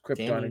 That's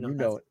Krypton, and you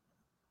know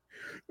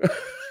it.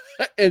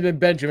 And then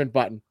Benjamin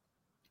Button.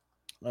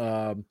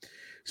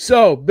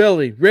 So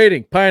Billy,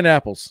 rating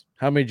pineapples.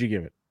 How many did you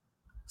give it?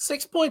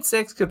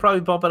 6.6. Could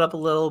probably bump it up a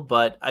little,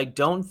 but I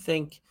don't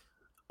think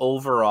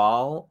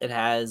overall it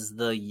has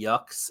the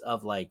yucks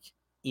of like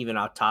even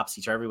out topsy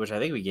turvy, which I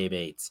think we gave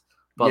 8s.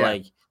 But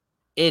like,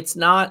 it's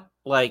not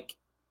like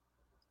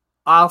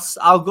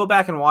I'll go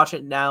back and watch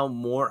it now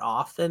more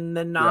often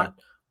than not,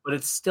 but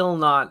it's still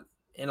not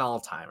an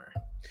all-timer.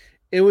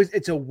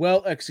 It's a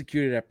well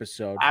executed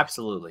episode.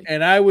 Absolutely.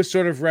 And I was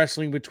sort of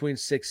wrestling between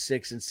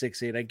 6.6 and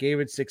 6.8. I gave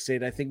it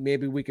 6.8. I think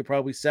maybe we could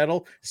probably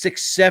settle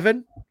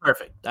 6.7.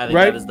 Perfect. I think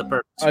that is the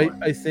perfect score.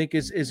 I think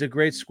is a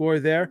great score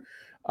there.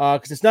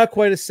 Because it's not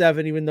quite a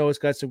 7, even though it's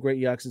got some great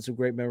yucks and some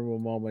great memorable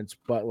moments,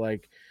 but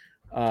like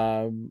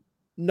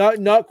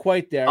not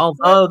quite there.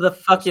 Although the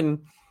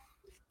fucking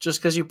just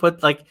because you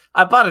put like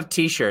I bought a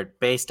t-shirt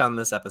based on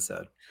this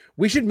episode.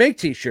 We should make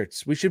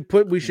t-shirts. We should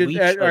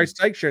add our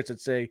Psych shirts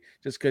that say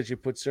just because you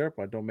put syrup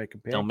on, don't make a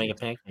pancake. Don't make a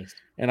pancake.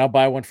 And I'll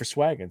buy one for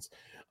Swaggins.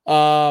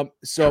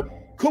 So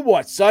cool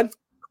what, son?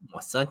 Come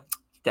on, son.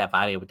 Get that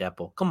out of here with that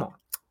bowl. Come on.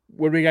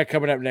 What do we got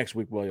coming up next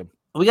week, William?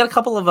 We got a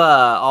couple of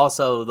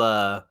also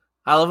the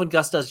I love when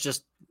Gus does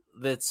just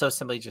it's so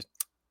simply just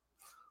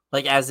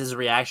like as his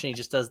reaction, he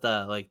just does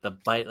the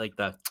bite, like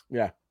the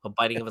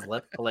biting of his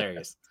lip.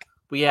 Hilarious.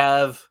 We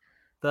have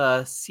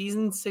the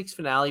season 6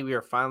 finale. We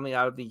are finally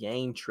out of the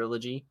Yang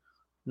trilogy.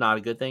 Not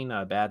a good thing,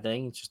 not a bad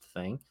thing. It's just a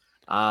thing.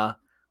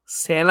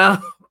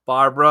 Santa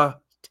Barbara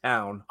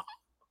Town.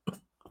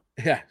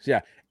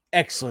 Yeah.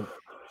 Excellent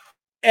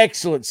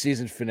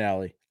season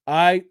finale.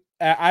 I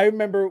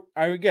remember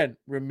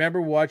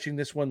watching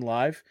this one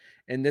live,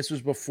 and this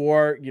was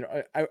before,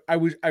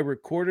 I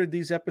recorded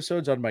these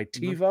episodes on my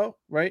TiVo,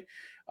 right?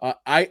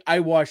 I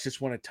watched this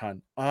one a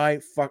ton.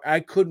 I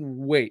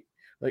couldn't wait.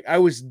 Like, I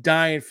was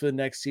dying for the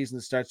next season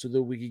to start so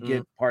that we could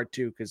get part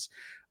 2, because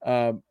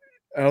I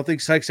don't think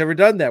Psych's ever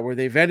done that, where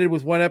they've ended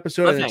with one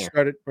episode and then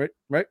started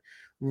right.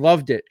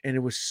 Loved it, and it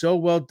was so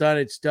well done.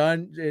 It's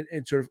done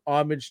in sort of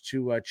homage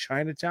to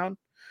Chinatown,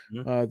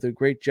 the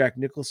great Jack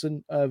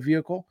Nicholson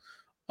vehicle.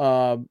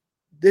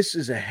 This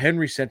is a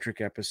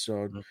Henry-centric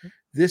episode.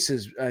 This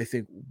is, I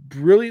think,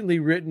 brilliantly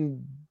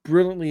written,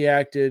 brilliantly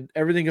acted.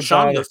 Everything about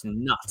Shawn it. goes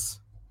nuts.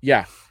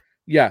 Yeah.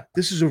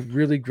 This is a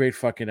really great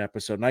fucking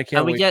episode, and I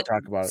can't wait to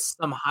talk about it.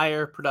 Some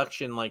higher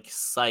production, like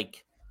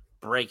Psych,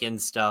 breaking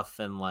stuff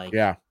and like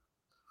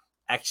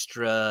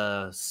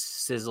extra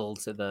sizzle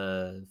to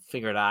the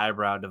finger to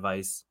eyebrow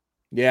device.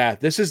 Yeah,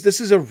 this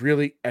is a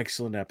really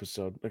excellent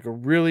episode. Like a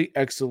really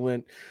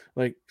excellent,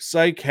 like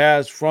Psych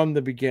has from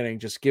the beginning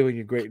just giving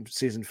you great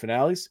season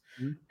finales,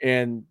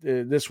 and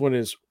this one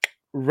is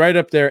right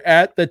up there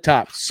at the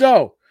top.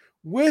 So,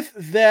 with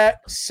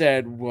that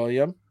said,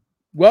 William,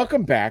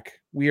 welcome back.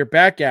 We are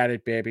back at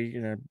it,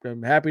 baby.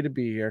 I'm happy to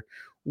be here.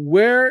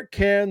 Where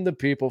can the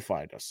people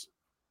find us?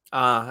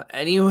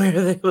 Anywhere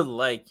they would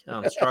like.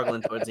 I'm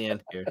struggling towards the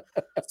end here.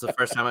 It's the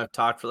first time I've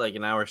talked for like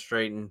an hour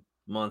straight in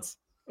months.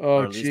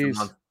 Oh, jeez.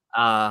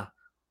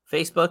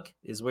 Facebook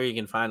is where you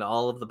can find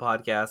all of the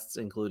podcasts,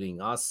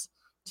 including us,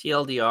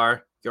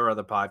 TLDR, your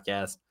other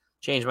podcast,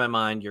 Change My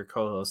Mind, your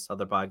co-host,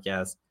 other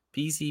podcast,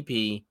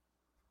 PCP.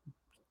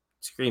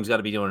 Scream's got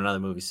to be doing another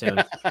movie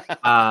soon.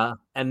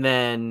 And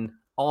then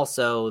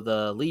also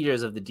the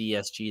leaders of the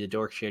DSG, the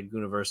Dork Shared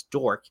Universe,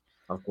 Dork,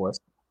 of course,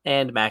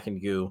 and Mac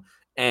and Goo.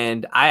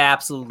 And I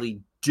absolutely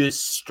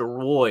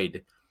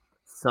destroyed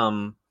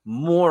some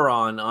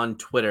moron on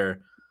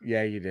Twitter.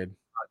 Yeah, you did.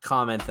 A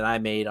comment that I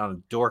made on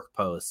a Dork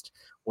post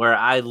where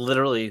I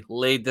literally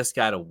laid this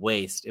guy to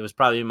waste. It was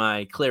probably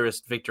my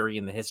clearest victory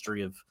in the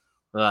history of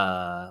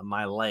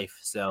my life.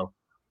 So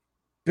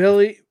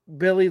Billy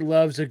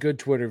loves a good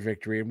Twitter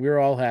victory, and we're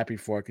all happy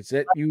for it. Because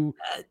I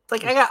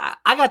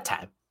got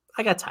time.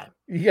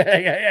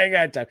 Yeah, I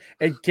got time.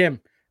 And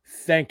Kim,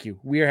 thank you.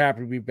 We are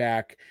happy to be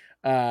back.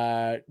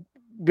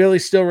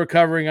 Billy's still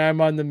recovering.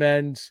 I'm on the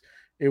mend.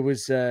 It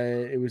was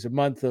a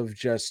month of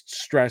just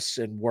stress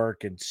and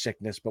work and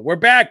sickness, but we're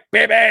back,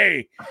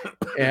 baby,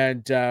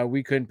 and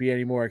we couldn't be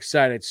any more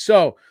excited.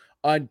 So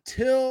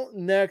until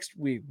next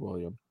week,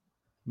 William,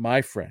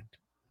 my friend,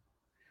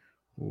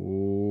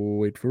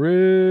 wait for it,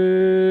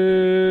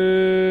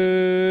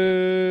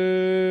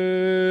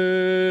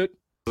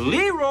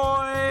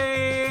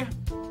 Leroy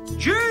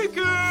Jenkins.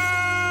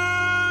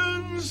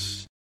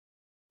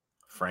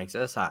 Frank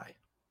says hi.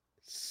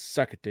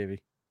 Suck it,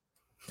 Davey.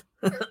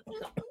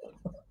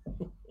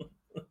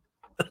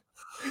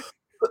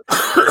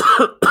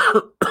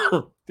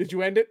 Did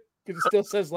you end it? Because it still says